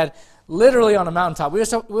experience he had literally on a mountaintop. We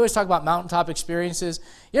always talk about mountaintop experiences.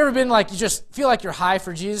 You ever been like, you just feel like you're high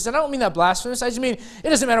for Jesus? And I don't mean that blasphemous. I just mean it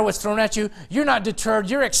doesn't matter what's thrown at you. You're not deterred.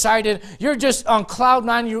 You're excited. You're just on cloud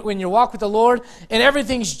nine when you walk with the Lord, and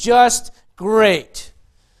everything's just great.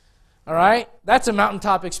 All right? That's a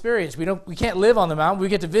mountaintop experience. We can't live on the mountain. We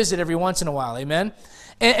get to visit every once in a while. Amen?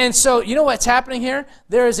 And so, you know what's happening here?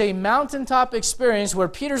 There is a mountaintop experience where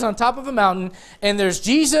Peter's on top of a mountain, and there's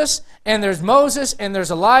Jesus, and there's Moses, and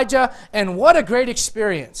there's Elijah, and what a great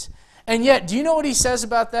experience. And yet, do you know what he says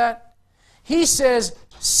about that? He says,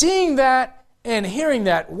 seeing that and hearing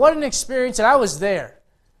that, what an experience, and I was there.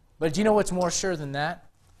 But do you know what's more sure than that?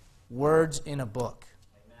 Words in a book.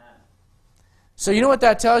 Amen. So you know what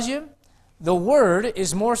that tells you? The Word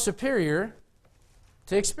is more superior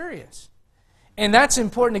to experience. And that's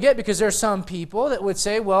important to get because there are some people that would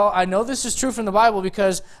say, well, I know this is true from the Bible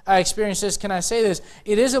because I experienced this. Can I say this?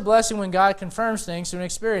 It is a blessing when God confirms things through an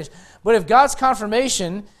experience. But if God's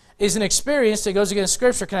confirmation is an experience that goes against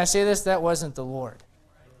Scripture, can I say this? That wasn't the Lord.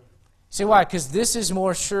 See why? Because this is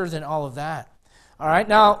more sure than all of that. All right,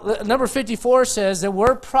 now, number 54 says there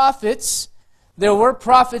were prophets. There were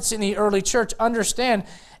prophets in the early church. Understand,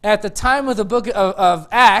 at the time of the book of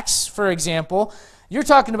Acts, for example, you're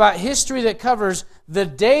talking about history that covers the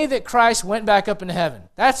day that Christ went back up into heaven.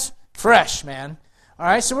 That's fresh, man. All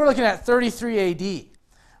right, so we're looking at 33 A.D.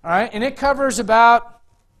 All right, and it covers about,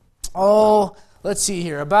 let's see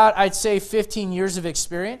here, about, I'd say, 15 years of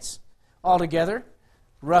experience altogether,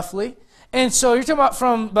 roughly. And so you're talking about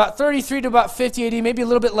from about 33 to about 50 A.D., maybe a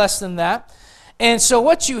little bit less than that. And so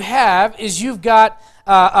what you have is you've got,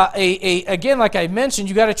 again, like I mentioned,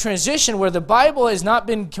 you got a transition where the Bible has not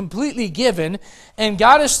been completely given, and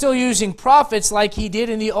God is still using prophets like He did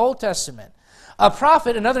in the Old Testament. A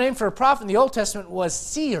prophet, another name for a prophet in the Old Testament was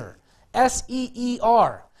seer,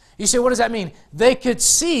 S-E-E-R. You say, what does that mean? They could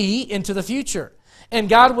see into the future, and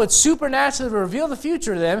God would supernaturally reveal the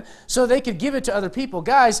future to them so they could give it to other people.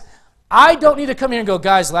 Guys, I don't need to come here and go,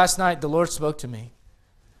 guys, last night the Lord spoke to me.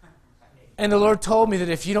 And the Lord told me that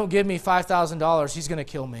if you don't give me $5,000, He's going to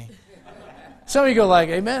kill me. Some of you go like,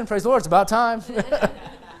 amen, praise the Lord, it's about time.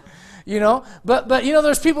 But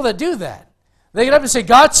there's people that do that. They get up and say,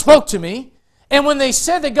 God spoke to me. And when they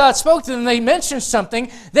said that God spoke to them, they mentioned something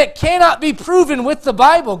that cannot be proven with the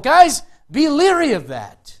Bible. Guys, be leery of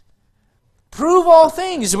that. Prove all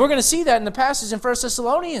things. We're going to see that in the passage in 1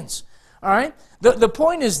 Thessalonians. All right? The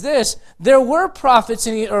point is this. There were prophets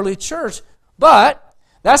in the early church, but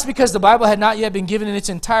that's because the Bible had not yet been given in its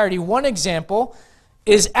entirety. One example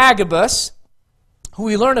is Agabus, who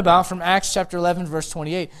we learn about from Acts chapter 11, verse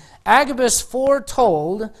 28. Agabus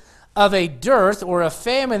foretold of a dearth or a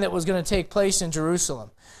famine that was going to take place in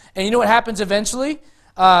Jerusalem. And you know what happens eventually?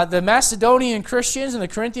 The Macedonian Christians and the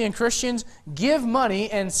Corinthian Christians give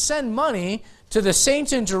money and send money to the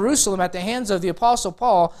saints in Jerusalem at the hands of the Apostle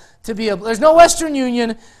Paul to be able. There's no Western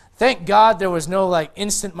Union. Thank God there was no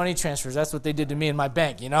instant money transfers. That's what they did to me in my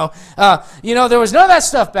bank, there was none of that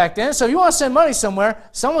stuff back then. So if you want to send money somewhere,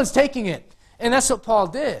 someone's taking it. And that's what Paul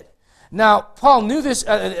did. Now, Paul knew this.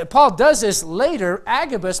 Paul does this later.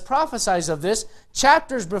 Agabus prophesies of this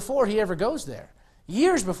chapters before he ever goes there.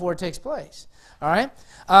 Years before it takes place. All right?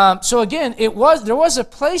 So again, there was a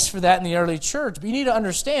place for that in the early church. But you need to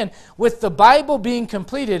understand, with the Bible being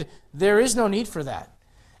completed, there is no need for that.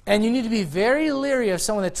 And you need to be very leery of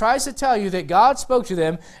someone that tries to tell you that God spoke to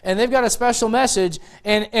them and they've got a special message.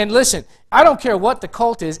 And listen, I don't care what the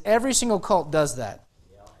cult is. Every single cult does that.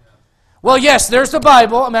 Well, yes, there's the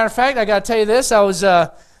Bible. As a matter of fact, I got to tell you this. I was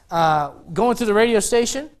going through the radio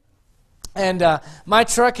station, and my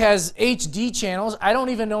truck has HD channels. I don't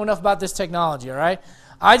even know enough about this technology, all right?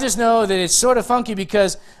 I just know that it's sort of funky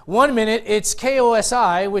because 1 minute it's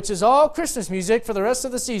KOSI, which is all Christmas music for the rest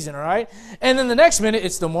of the season, all right? And then the next minute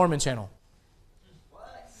it's the Mormon channel.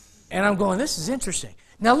 And I'm going, this is interesting.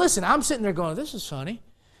 Now listen, I'm sitting there going, this is funny.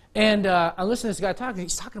 And I listen to this guy talking.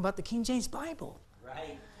 He's talking about the King James Bible.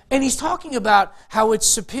 Right. And he's talking about how it's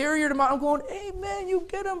superior to mine. I'm going, amen, you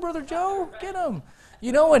get him, Brother Joe, get him.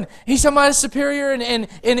 You know, and he's talking about it's superior and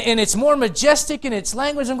it's more majestic in its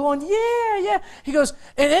language. I'm going, yeah. He goes,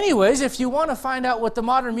 and anyways, if you want to find out what the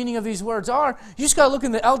modern meaning of these words are, you just got to look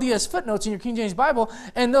in the LDS footnotes in your King James Bible,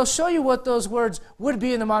 and they'll show you what those words would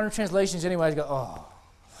be in the modern translations anyways. I go, oh.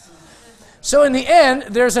 So in the end,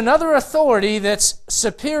 there's another authority that's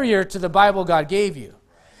superior to the Bible God gave you.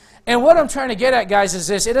 And what I'm trying to get at, guys, is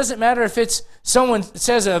this. It doesn't matter if it's someone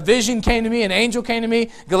says a vision came to me, an angel came to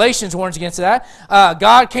me. Galatians warns against that.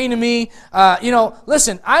 God came to me.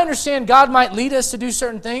 Listen, I understand God might lead us to do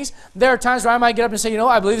certain things. There are times where I might get up and say,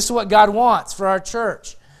 I believe this is what God wants for our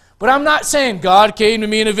church. But I'm not saying God came to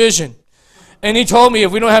me in a vision. And he told me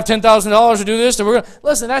if we don't have $10,000 to do this, then we're going to...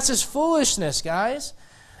 Listen, that's just foolishness, guys.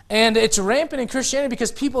 And it's rampant in Christianity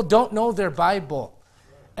because people don't know their Bible.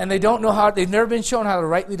 And they don't know how, they've never been shown how to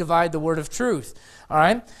rightly divide the word of truth. All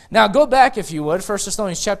right? Now go back, if you would, 1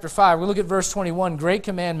 Thessalonians chapter 5. We'll look at verse 21. Great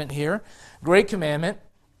commandment here. Great commandment.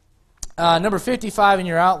 Number 55 in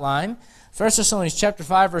your outline. 1 Thessalonians chapter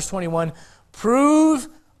 5, verse 21. Prove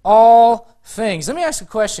all things. Let me ask you a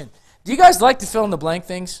question. Do you guys like to fill in the blank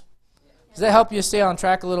things? Does that help you stay on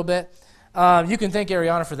track a little bit? You can thank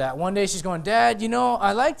Ariana for that. One day she's going, Dad,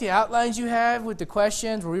 I like the outlines you have with the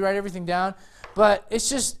questions where we write everything down. But it's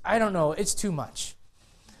just, I don't know, it's too much.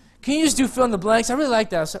 Can you just do fill in the blanks? I really like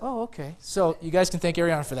that. I said, oh, okay. So you guys can thank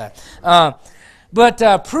Ariana for that.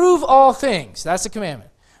 But prove all things. That's the commandment.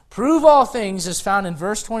 Prove all things is found in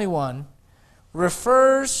verse 21.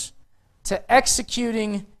 Refers to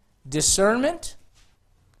executing discernment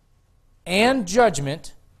and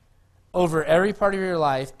judgment over every part of your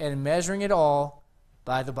life and measuring it all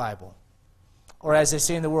by the Bible. Or as they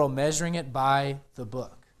say in the world, measuring it by the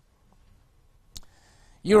book.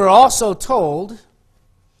 You are also told,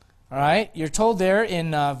 all right, you're told there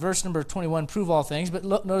in verse number 21, prove all things, but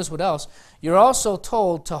look, notice what else. You're also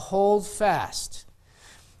told to hold fast.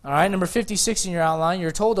 All right, number 56 in your outline,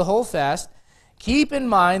 you're told to hold fast. Keep in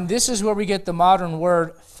mind, this is where we get the modern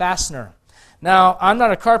word fastener. Now, I'm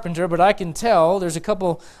not a carpenter, but I can tell, there's a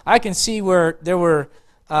couple, I can see where there were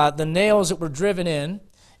the nails that were driven in,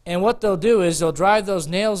 and what they'll do is they'll drive those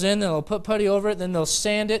nails in, then they'll put putty over it, then they'll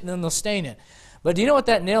sand it, and then they'll stain it. But do you know what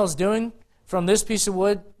that nail is doing from this piece of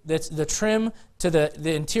wood, that's the trim to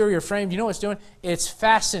the interior frame? Do you know what it's doing? It's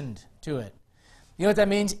fastened to it. You know what that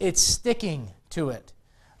means? It's sticking to it.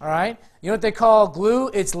 All right? You know what they call glue?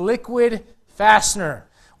 It's liquid fastener.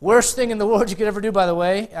 Worst thing in the world you could ever do, by the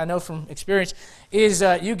way, I know from experience, is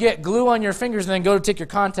you get glue on your fingers and then go to take your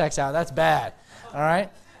contacts out. That's bad. All right?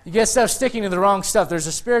 You get stuff sticking to the wrong stuff. There's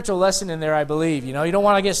a spiritual lesson in there, I believe. You don't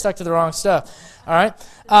want to get stuck to the wrong stuff. All right?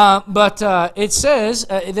 But it says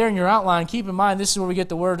there in your outline, keep in mind, this is where we get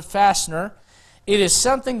the word fastener. It is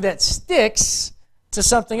something that sticks to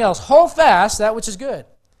something else. Hold fast that which is good.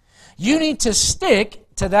 You need to stick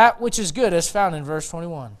to that which is good as found in verse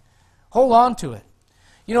 21. Hold on to it.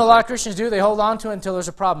 A lot of Christians do. They hold on to it until there's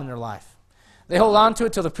a problem in their life. They hold on to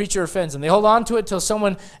it till the preacher offends them. They hold on to it till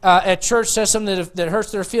someone at church says something that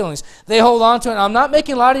hurts their feelings. They hold on to it. I'm not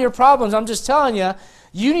making light of your problems. I'm just telling you,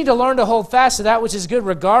 you need to learn to hold fast to that which is good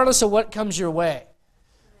regardless of what comes your way.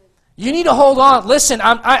 You need to hold on. Listen,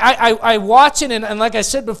 I watch it, and like I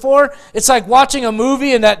said before, it's like watching a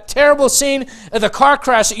movie and that terrible scene of the car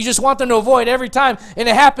crash that you just want them to avoid every time, and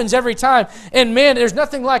it happens every time. And man, there's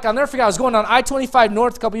nothing like, I'll never forget, I was going on I-25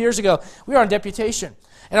 North a couple years ago. We were on deputation.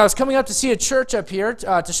 And I was coming up to see a church up here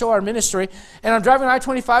to show our ministry. And I'm driving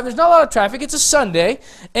I-25. There's not a lot of traffic. It's a Sunday.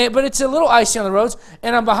 But it's a little icy on the roads.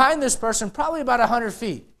 And I'm behind this person probably about 100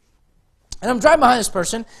 feet. And I'm driving behind this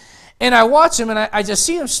person. And I watch him. And I just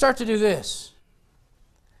see him start to do this.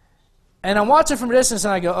 And I'm watching from a distance.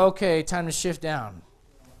 And I go, okay, time to shift down.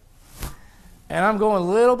 And I'm going a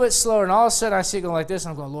little bit slower. And all of a sudden I see it going like this.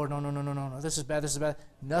 And I'm going, Lord, no. This is bad. This is bad.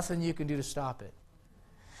 Nothing you can do to stop it.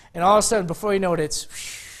 And all of a sudden, before you know it,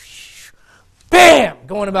 it's bam!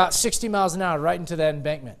 Going about 60 miles an hour right into that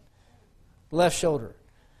embankment. Left shoulder.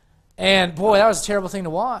 And boy, that was a terrible thing to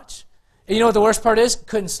watch. And you know what the worst part is?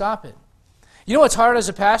 Couldn't stop it. You know what's hard as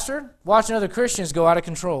a pastor? Watching other Christians go out of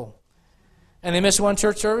control. And they miss one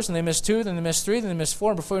church service, and they miss two, then they miss three, then they miss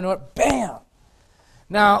four, and before you know it, bam!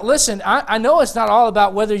 Now, listen, I know it's not all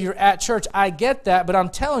about whether you're at church. I get that, but I'm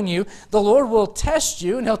telling you, the Lord will test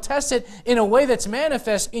you, and He'll test it in a way that's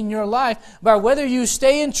manifest in your life by whether you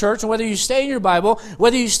stay in church and whether you stay in your Bible,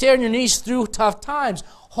 whether you stay on your knees through tough times.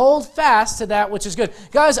 Hold fast to that which is good.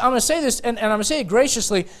 Guys, I'm going to say this, and I'm going to say it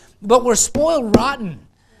graciously, but we're spoiled rotten.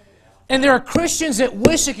 And there are Christians that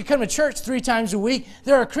wish they could come to church 3 times a week.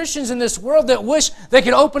 There are Christians in this world that wish they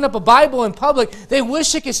could open up a Bible in public. They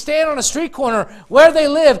wish they could stand on a street corner where they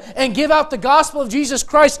live and give out the gospel of Jesus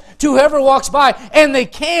Christ to whoever walks by, and they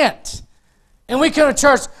can't. And we come to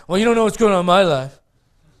church, well, you don't know what's going on in my life.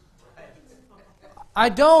 I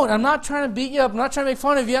don't. I'm not trying to beat you up. I'm not trying to make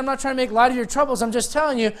fun of you. I'm not trying to make light of your troubles. I'm just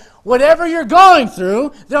telling you, whatever you're going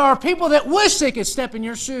through, there are people that wish they could step in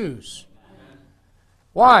your shoes.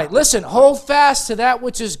 Why? Listen, hold fast to that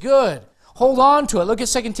which is good. Hold on to it. Look at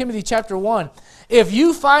 2 Timothy chapter 1. If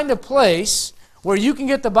you find a place where you can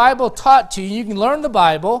get the Bible taught to you, you can learn the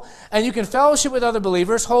Bible, and you can fellowship with other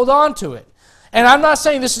believers, hold on to it. And I'm not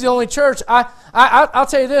saying this is the only church. I'll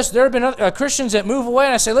tell you this. There have been Christians that move away,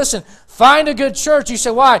 and I say, listen, find a good church. You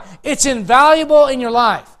say, why? It's invaluable in your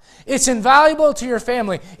life. It's invaluable to your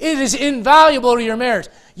family. It is invaluable to your marriage.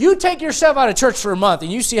 You take yourself out of church for a month,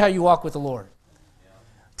 and you see how you walk with the Lord.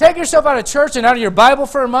 Take yourself out of church and out of your Bible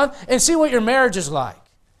for a month and see what your marriage is like.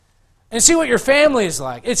 And see what your family is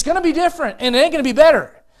like. It's going to be different, and it ain't going to be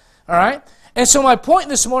better. All right? And so my point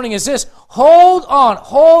this morning is this. Hold on.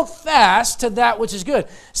 Hold fast to that which is good.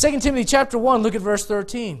 2 Timothy chapter 1, look at verse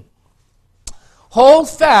 13. Hold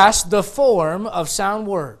fast the form of sound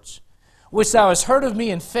words, which thou hast heard of me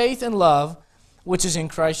in faith and love, which is in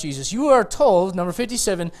Christ Jesus. You are told, number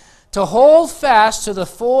 57, to hold fast to the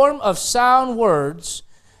form of sound words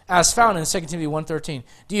as found in 2 Timothy 1:13.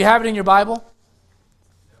 Do you have it in your Bible?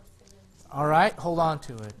 All right, hold on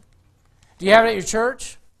to it. Do you have it at your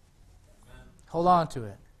church? Hold on to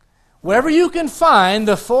it. Wherever you can find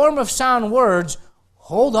the form of sound words,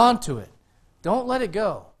 hold on to it. Don't let it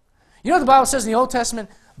go. You know what the Bible says in the Old Testament?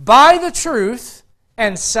 Buy the truth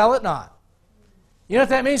and sell it not. You know what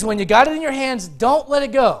that means? When you got it in your hands, don't let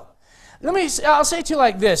it go. I'll say to you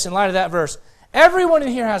like this in light of that verse. Everyone in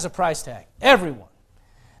here has a price tag. Everyone.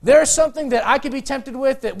 There's something that I could be tempted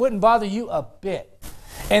with that wouldn't bother you a bit.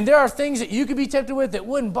 And there are things that you could be tempted with that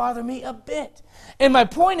wouldn't bother me a bit. And my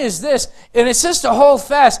point is this, and it's just to hold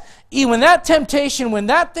fast. When that temptation, when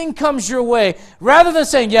that thing comes your way, rather than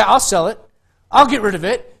saying, yeah, I'll sell it, I'll get rid of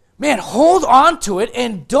it, man, hold on to it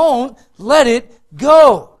and don't let it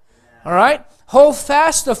go. All right? Hold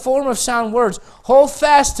fast the form of sound words. Hold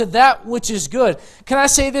fast to that which is good. Can I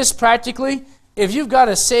say this practically? If you've got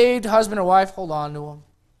a saved husband or wife, hold on to them.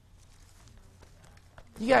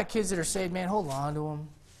 You got kids that are saved, man, hold on to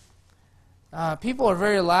them. People are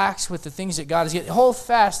very lax with the things that God has given. Hold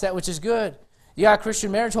fast that which is good. You got a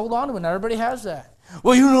Christian marriage, hold on to it. Not everybody has that.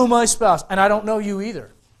 Well, you know my spouse, and I don't know you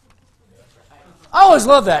either. I always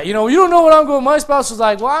love that. You know, you don't know what I'm going. My spouse is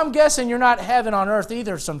like, well, I'm guessing you're not heaven on earth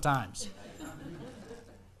either sometimes.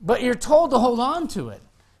 But you're told to hold on to it.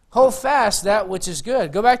 Hold fast that which is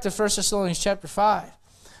good. Go back to 1 Thessalonians chapter 5. 1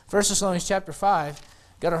 Thessalonians chapter 5.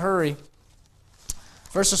 Got to hurry.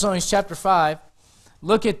 1 Thessalonians chapter 5.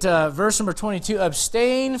 Look at verse number 22.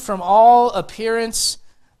 Abstain from all appearance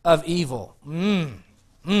of evil.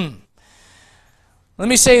 Let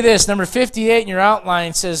me say this. Number 58 in your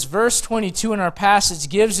outline says, verse 22 in our passage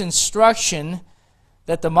gives instruction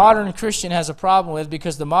that the modern Christian has a problem with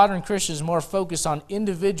because the modern Christian is more focused on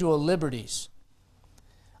individual liberties.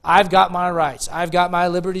 I've got my rights. I've got my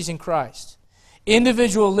liberties in Christ.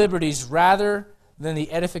 Individual liberties rather than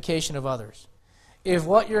the edification of others. If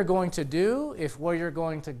what you're going to do, if where you're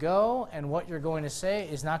going to go, and what you're going to say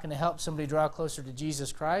is not going to help somebody draw closer to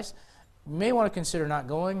Jesus Christ, you may want to consider not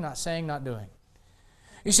going, not saying, not doing.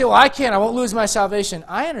 You say, well, I can't. I won't lose my salvation.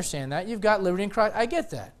 I understand that. You've got liberty in Christ. I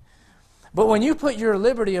get that. But when you put your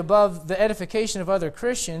liberty above the edification of other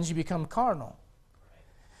Christians, you become carnal.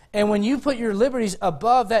 And when you put your liberties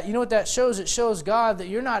above that, you know what that shows? It shows God that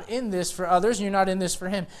you're not in this for others and you're not in this for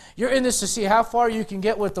Him. You're in this to see how far you can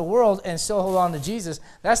get with the world and still hold on to Jesus.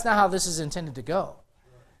 That's not how this is intended to go.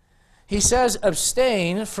 He says,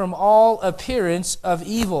 abstain from all appearance of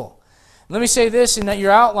evil. Let me say this in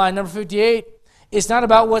your outline, number 58. It's not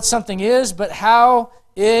about what something is, but how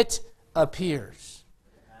it appears.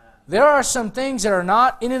 There are some things that are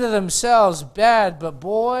not in and of themselves bad, but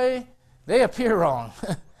boy, they appear wrong.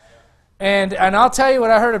 And I'll tell you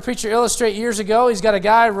what I heard a preacher illustrate years ago. He's got a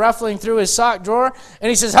guy ruffling through his sock drawer, and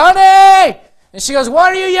he says, "Honey!" And she goes,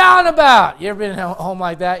 "What are you yelling about?" You ever been home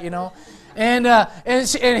like that, you know? And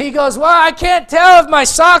he goes, "Well, I can't tell if my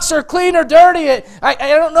socks are clean or dirty. I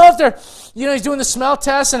don't know if they're," you know, he's doing the smell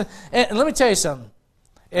test. And let me tell you something.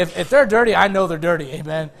 If they're dirty, I know they're dirty,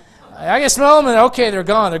 amen. I can smell them, and okay, they're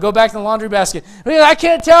gone. They go back in the laundry basket. I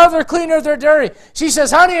can't tell if they're clean or if they're dirty. She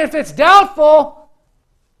says, "Honey, if it's doubtful,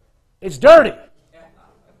 it's dirty."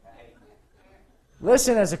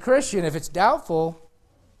 Listen, as a Christian, if it's doubtful,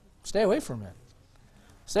 stay away from it.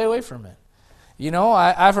 Stay away from it. You know,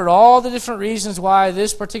 I've heard all the different reasons why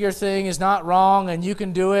this particular thing is not wrong and you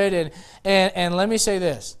can do it. And let me say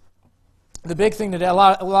this. The big thing today, a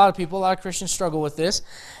lot of people, a lot of Christians struggle with this.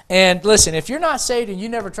 And listen, if you're not saved and you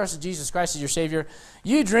never trusted Jesus Christ as your Savior,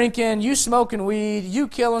 you drinking, you smoking weed, you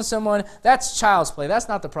killing someone, that's child's play. That's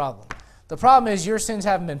not the problem. The problem is your sins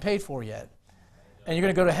haven't been paid for yet. And you're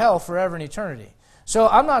going to go to hell forever in eternity. So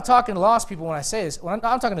I'm not talking to lost people when I say this. I'm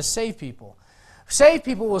talking to saved people. Saved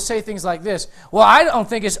people will say things like this: "Well, I don't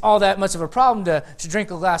think it's all that much of a problem to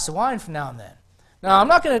drink a glass of wine from now and then." Now, I'm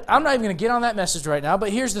not even going to get on that message right now, but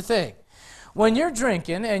here's the thing. When you're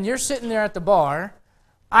drinking and you're sitting there at the bar,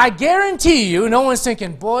 I guarantee you no one's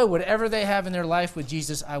thinking, "Boy, whatever they have in their life with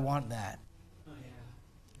Jesus, I want that." You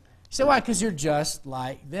say, why? Because you're just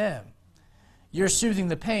like them. You're soothing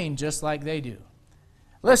the pain just like they do.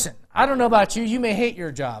 Listen, I don't know about you. You may hate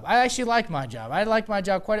your job. I actually like my job. I like my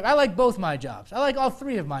job quite a bit. I like both my jobs. I like all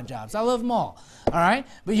three of my jobs. I love them all. All right?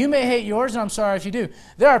 But you may hate yours, and I'm sorry if you do.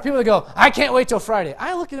 There are people that go, "I can't wait till Friday."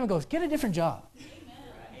 I look at them and go, "Get a different job."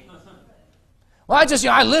 "Well,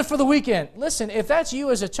 I live for the weekend." Listen, if that's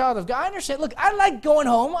you as a child of God, I understand. Look, I like going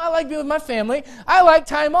home. I like being with my family. I like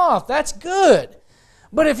time off. That's good.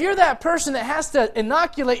 But if you're that person that has to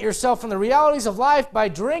inoculate yourself from the realities of life by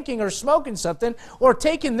drinking or smoking something or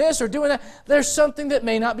taking this or doing that, there's something that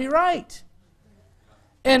may not be right.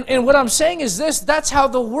 And what I'm saying is this: that's how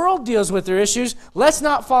the world deals with their issues. Let's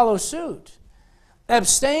not follow suit.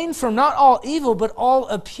 Abstain from not all evil, but all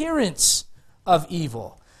appearance of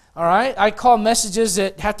evil. All right? I call messages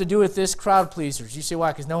that have to do with this crowd pleasers. You see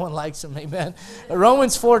why? Because no one likes them. Amen.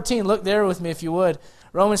 Romans 14. Look there with me if you would.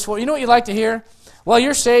 Romans 4. You know what you like to hear? Well,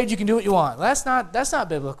 you're saved, you can do what you want. That's not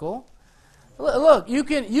biblical. Look,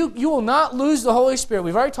 you will not lose the Holy Spirit.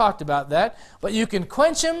 We've already talked about that. But you can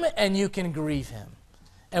quench Him and you can grieve Him.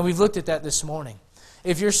 And we've looked at that this morning.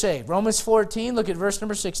 If you're saved. Romans 14, look at verse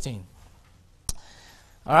number 16.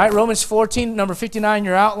 All right, Romans 14, number 59 in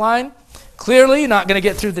your outline. Clearly, you're not going to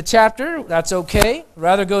get through the chapter. That's okay.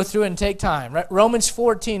 Rather go through it and take time. Romans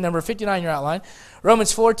 14, number 59 in your outline.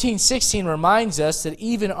 Romans 14, 16 reminds us that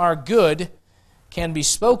even our good can be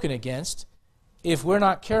spoken against if we're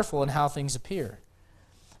not careful in how things appear.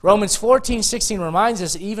 Romans 14, 16 reminds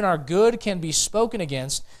us that even our good can be spoken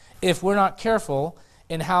against if we're not careful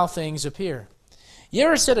in how things appear. You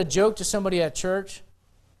ever said a joke to somebody at church,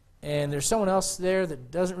 and there's someone else there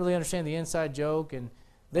that doesn't really understand the inside joke, and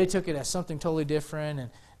they took it as something totally different, and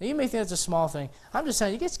you may think that's a small thing. I'm just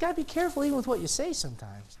saying, you just got to be careful even with what you say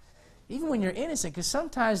sometimes, even when you're innocent, because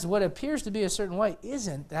sometimes what appears to be a certain way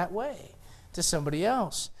isn't that way to somebody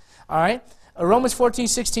else. All right? Romans 14,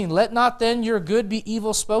 16. "Let not then your good be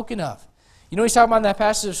evil spoken of." You know he's talking about in that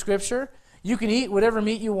passage of Scripture? You can eat whatever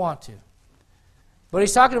meat you want to. But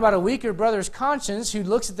he's talking about a weaker brother's conscience who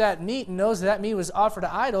looks at that meat and knows that meat was offered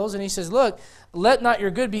to idols, and he says, look, let not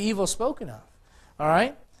your good be evil spoken of. All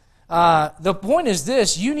right? The point is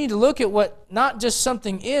this: you need to look at what not just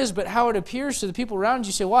something is, but how it appears to the people around you.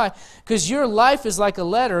 You say, why? Because your life is like a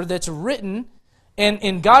letter that's written,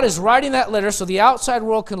 and God is writing that letter so the outside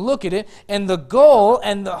world can look at it, and the goal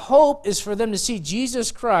and the hope is for them to see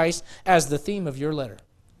Jesus Christ as the theme of your letter.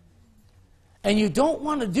 And you don't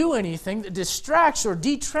want to do anything that distracts or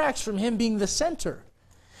detracts from Him being the center.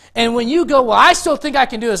 And when you go, well, I still think I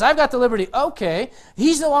can do this, I've got the liberty, okay,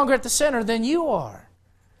 He's no longer at the center than you are.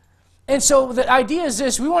 And so the idea is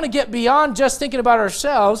this: we want to get beyond just thinking about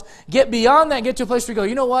ourselves, get beyond that and get to a place where we go,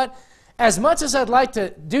 you know what? As much as I'd like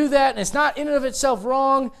to do that, and it's not in and of itself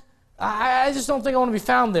wrong, I just don't think I want to be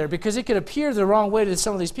found there, because it could appear the wrong way to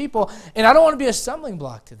some of these people, and I don't want to be a stumbling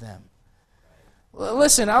block to them.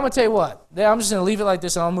 Listen, I'm going to tell you what. I'm just going to leave it like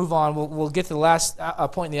this, and I'll move on. We'll get to the last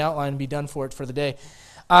point in the outline and be done for the day.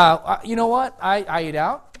 You know what? I eat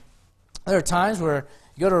out. There are times where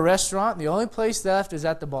you go to a restaurant, and the only place left is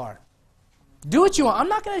at the bar. Do what you want. I'm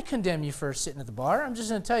not going to condemn you for sitting at the bar. I'm just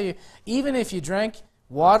going to tell you, even if you drank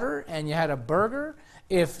water and you had a burger,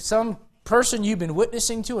 if some person you've been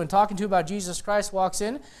witnessing to and talking to about Jesus Christ walks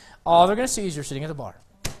in, all they're going to see is you're sitting at the bar.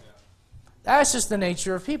 That's just the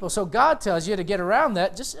nature of people. So God tells you to get around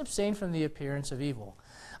that, just abstain from the appearance of evil.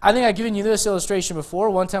 I think I've given you this illustration before.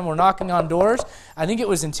 One time we're knocking on doors. I think it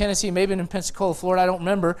was in Tennessee, maybe in Pensacola, Florida. I don't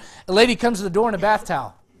remember. A lady comes to the door in a bath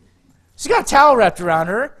towel. She's got a towel wrapped around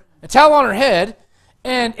her, a towel on her head,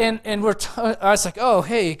 and I was like, oh,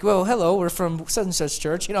 hey, well, hello, we're from such and such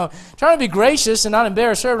church. You know, trying to be gracious and not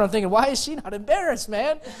embarrass her, but I'm thinking, why is she not embarrassed,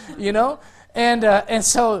 man? You know? And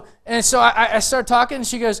so I started talking, and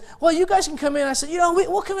she goes, well, you guys can come in. I said,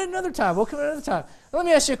 we'll come in another time. We'll come in another time. Let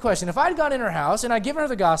me ask you a question. If I'd gone in her house and I'd given her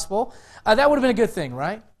the gospel, that would have been a good thing,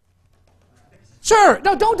 right? Sure.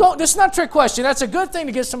 No, don't. This is not a trick question. That's a good thing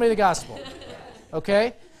to give somebody the gospel.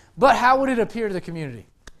 Okay? But how would it appear to the community?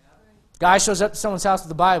 Guy shows up to someone's house with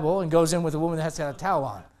the Bible and goes in with a woman that has got a towel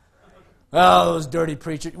on. Oh, those dirty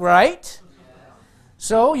preachers. Right?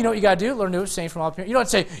 So, you know what you got to do? Learn to abstain from all appearance. You don't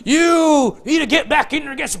say, you need to get back in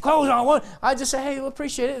there and get some clothes on. I just say, hey, we'll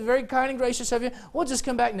appreciate it. Very kind and gracious of you. We'll just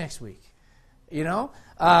come back next week. You know?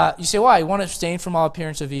 You say, why? You want to abstain from all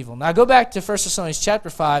appearance of evil. Now, go back to 1 Thessalonians chapter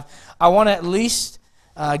 5. I want to at least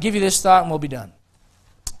give you this thought and we'll be done.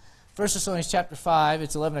 1 Thessalonians chapter 5,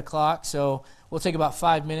 it's 11 o'clock, so we'll take about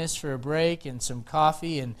 5 minutes for a break and some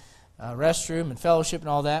coffee and restroom and fellowship and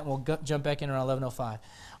all that, and we'll jump back in around 11:05.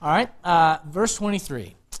 All right, verse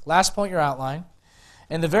 23, last point your outline.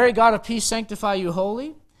 And the very God of peace sanctify you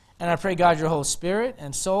wholly, and I pray God your whole spirit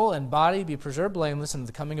and soul and body be preserved blameless unto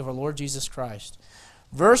the coming of our Lord Jesus Christ.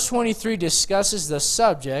 Verse 23 discusses the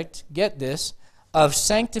subject, get this, of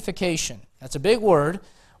sanctification. That's a big word,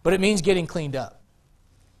 but it means getting cleaned up.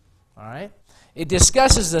 All right? It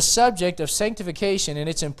discusses the subject of sanctification, and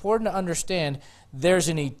it's important to understand there's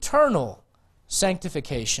an eternal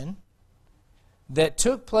sanctification that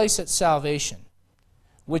took place at salvation,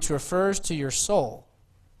 which refers to your soul.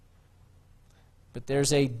 But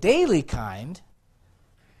there's a daily kind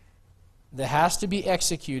that has to be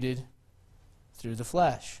executed through the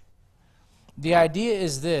flesh. The idea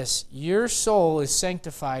is this: your soul is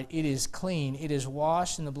sanctified, it is clean, it is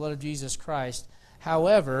washed in the blood of Jesus Christ.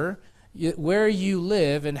 However, where you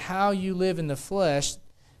live and how you live in the flesh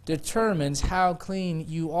determines how clean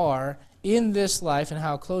you are in this life and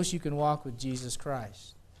how close you can walk with Jesus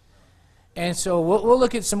Christ. And so we'll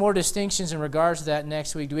look at some more distinctions in regards to that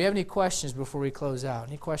next week. Do we have any questions before we close out?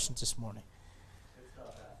 Any questions this morning?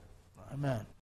 Amen.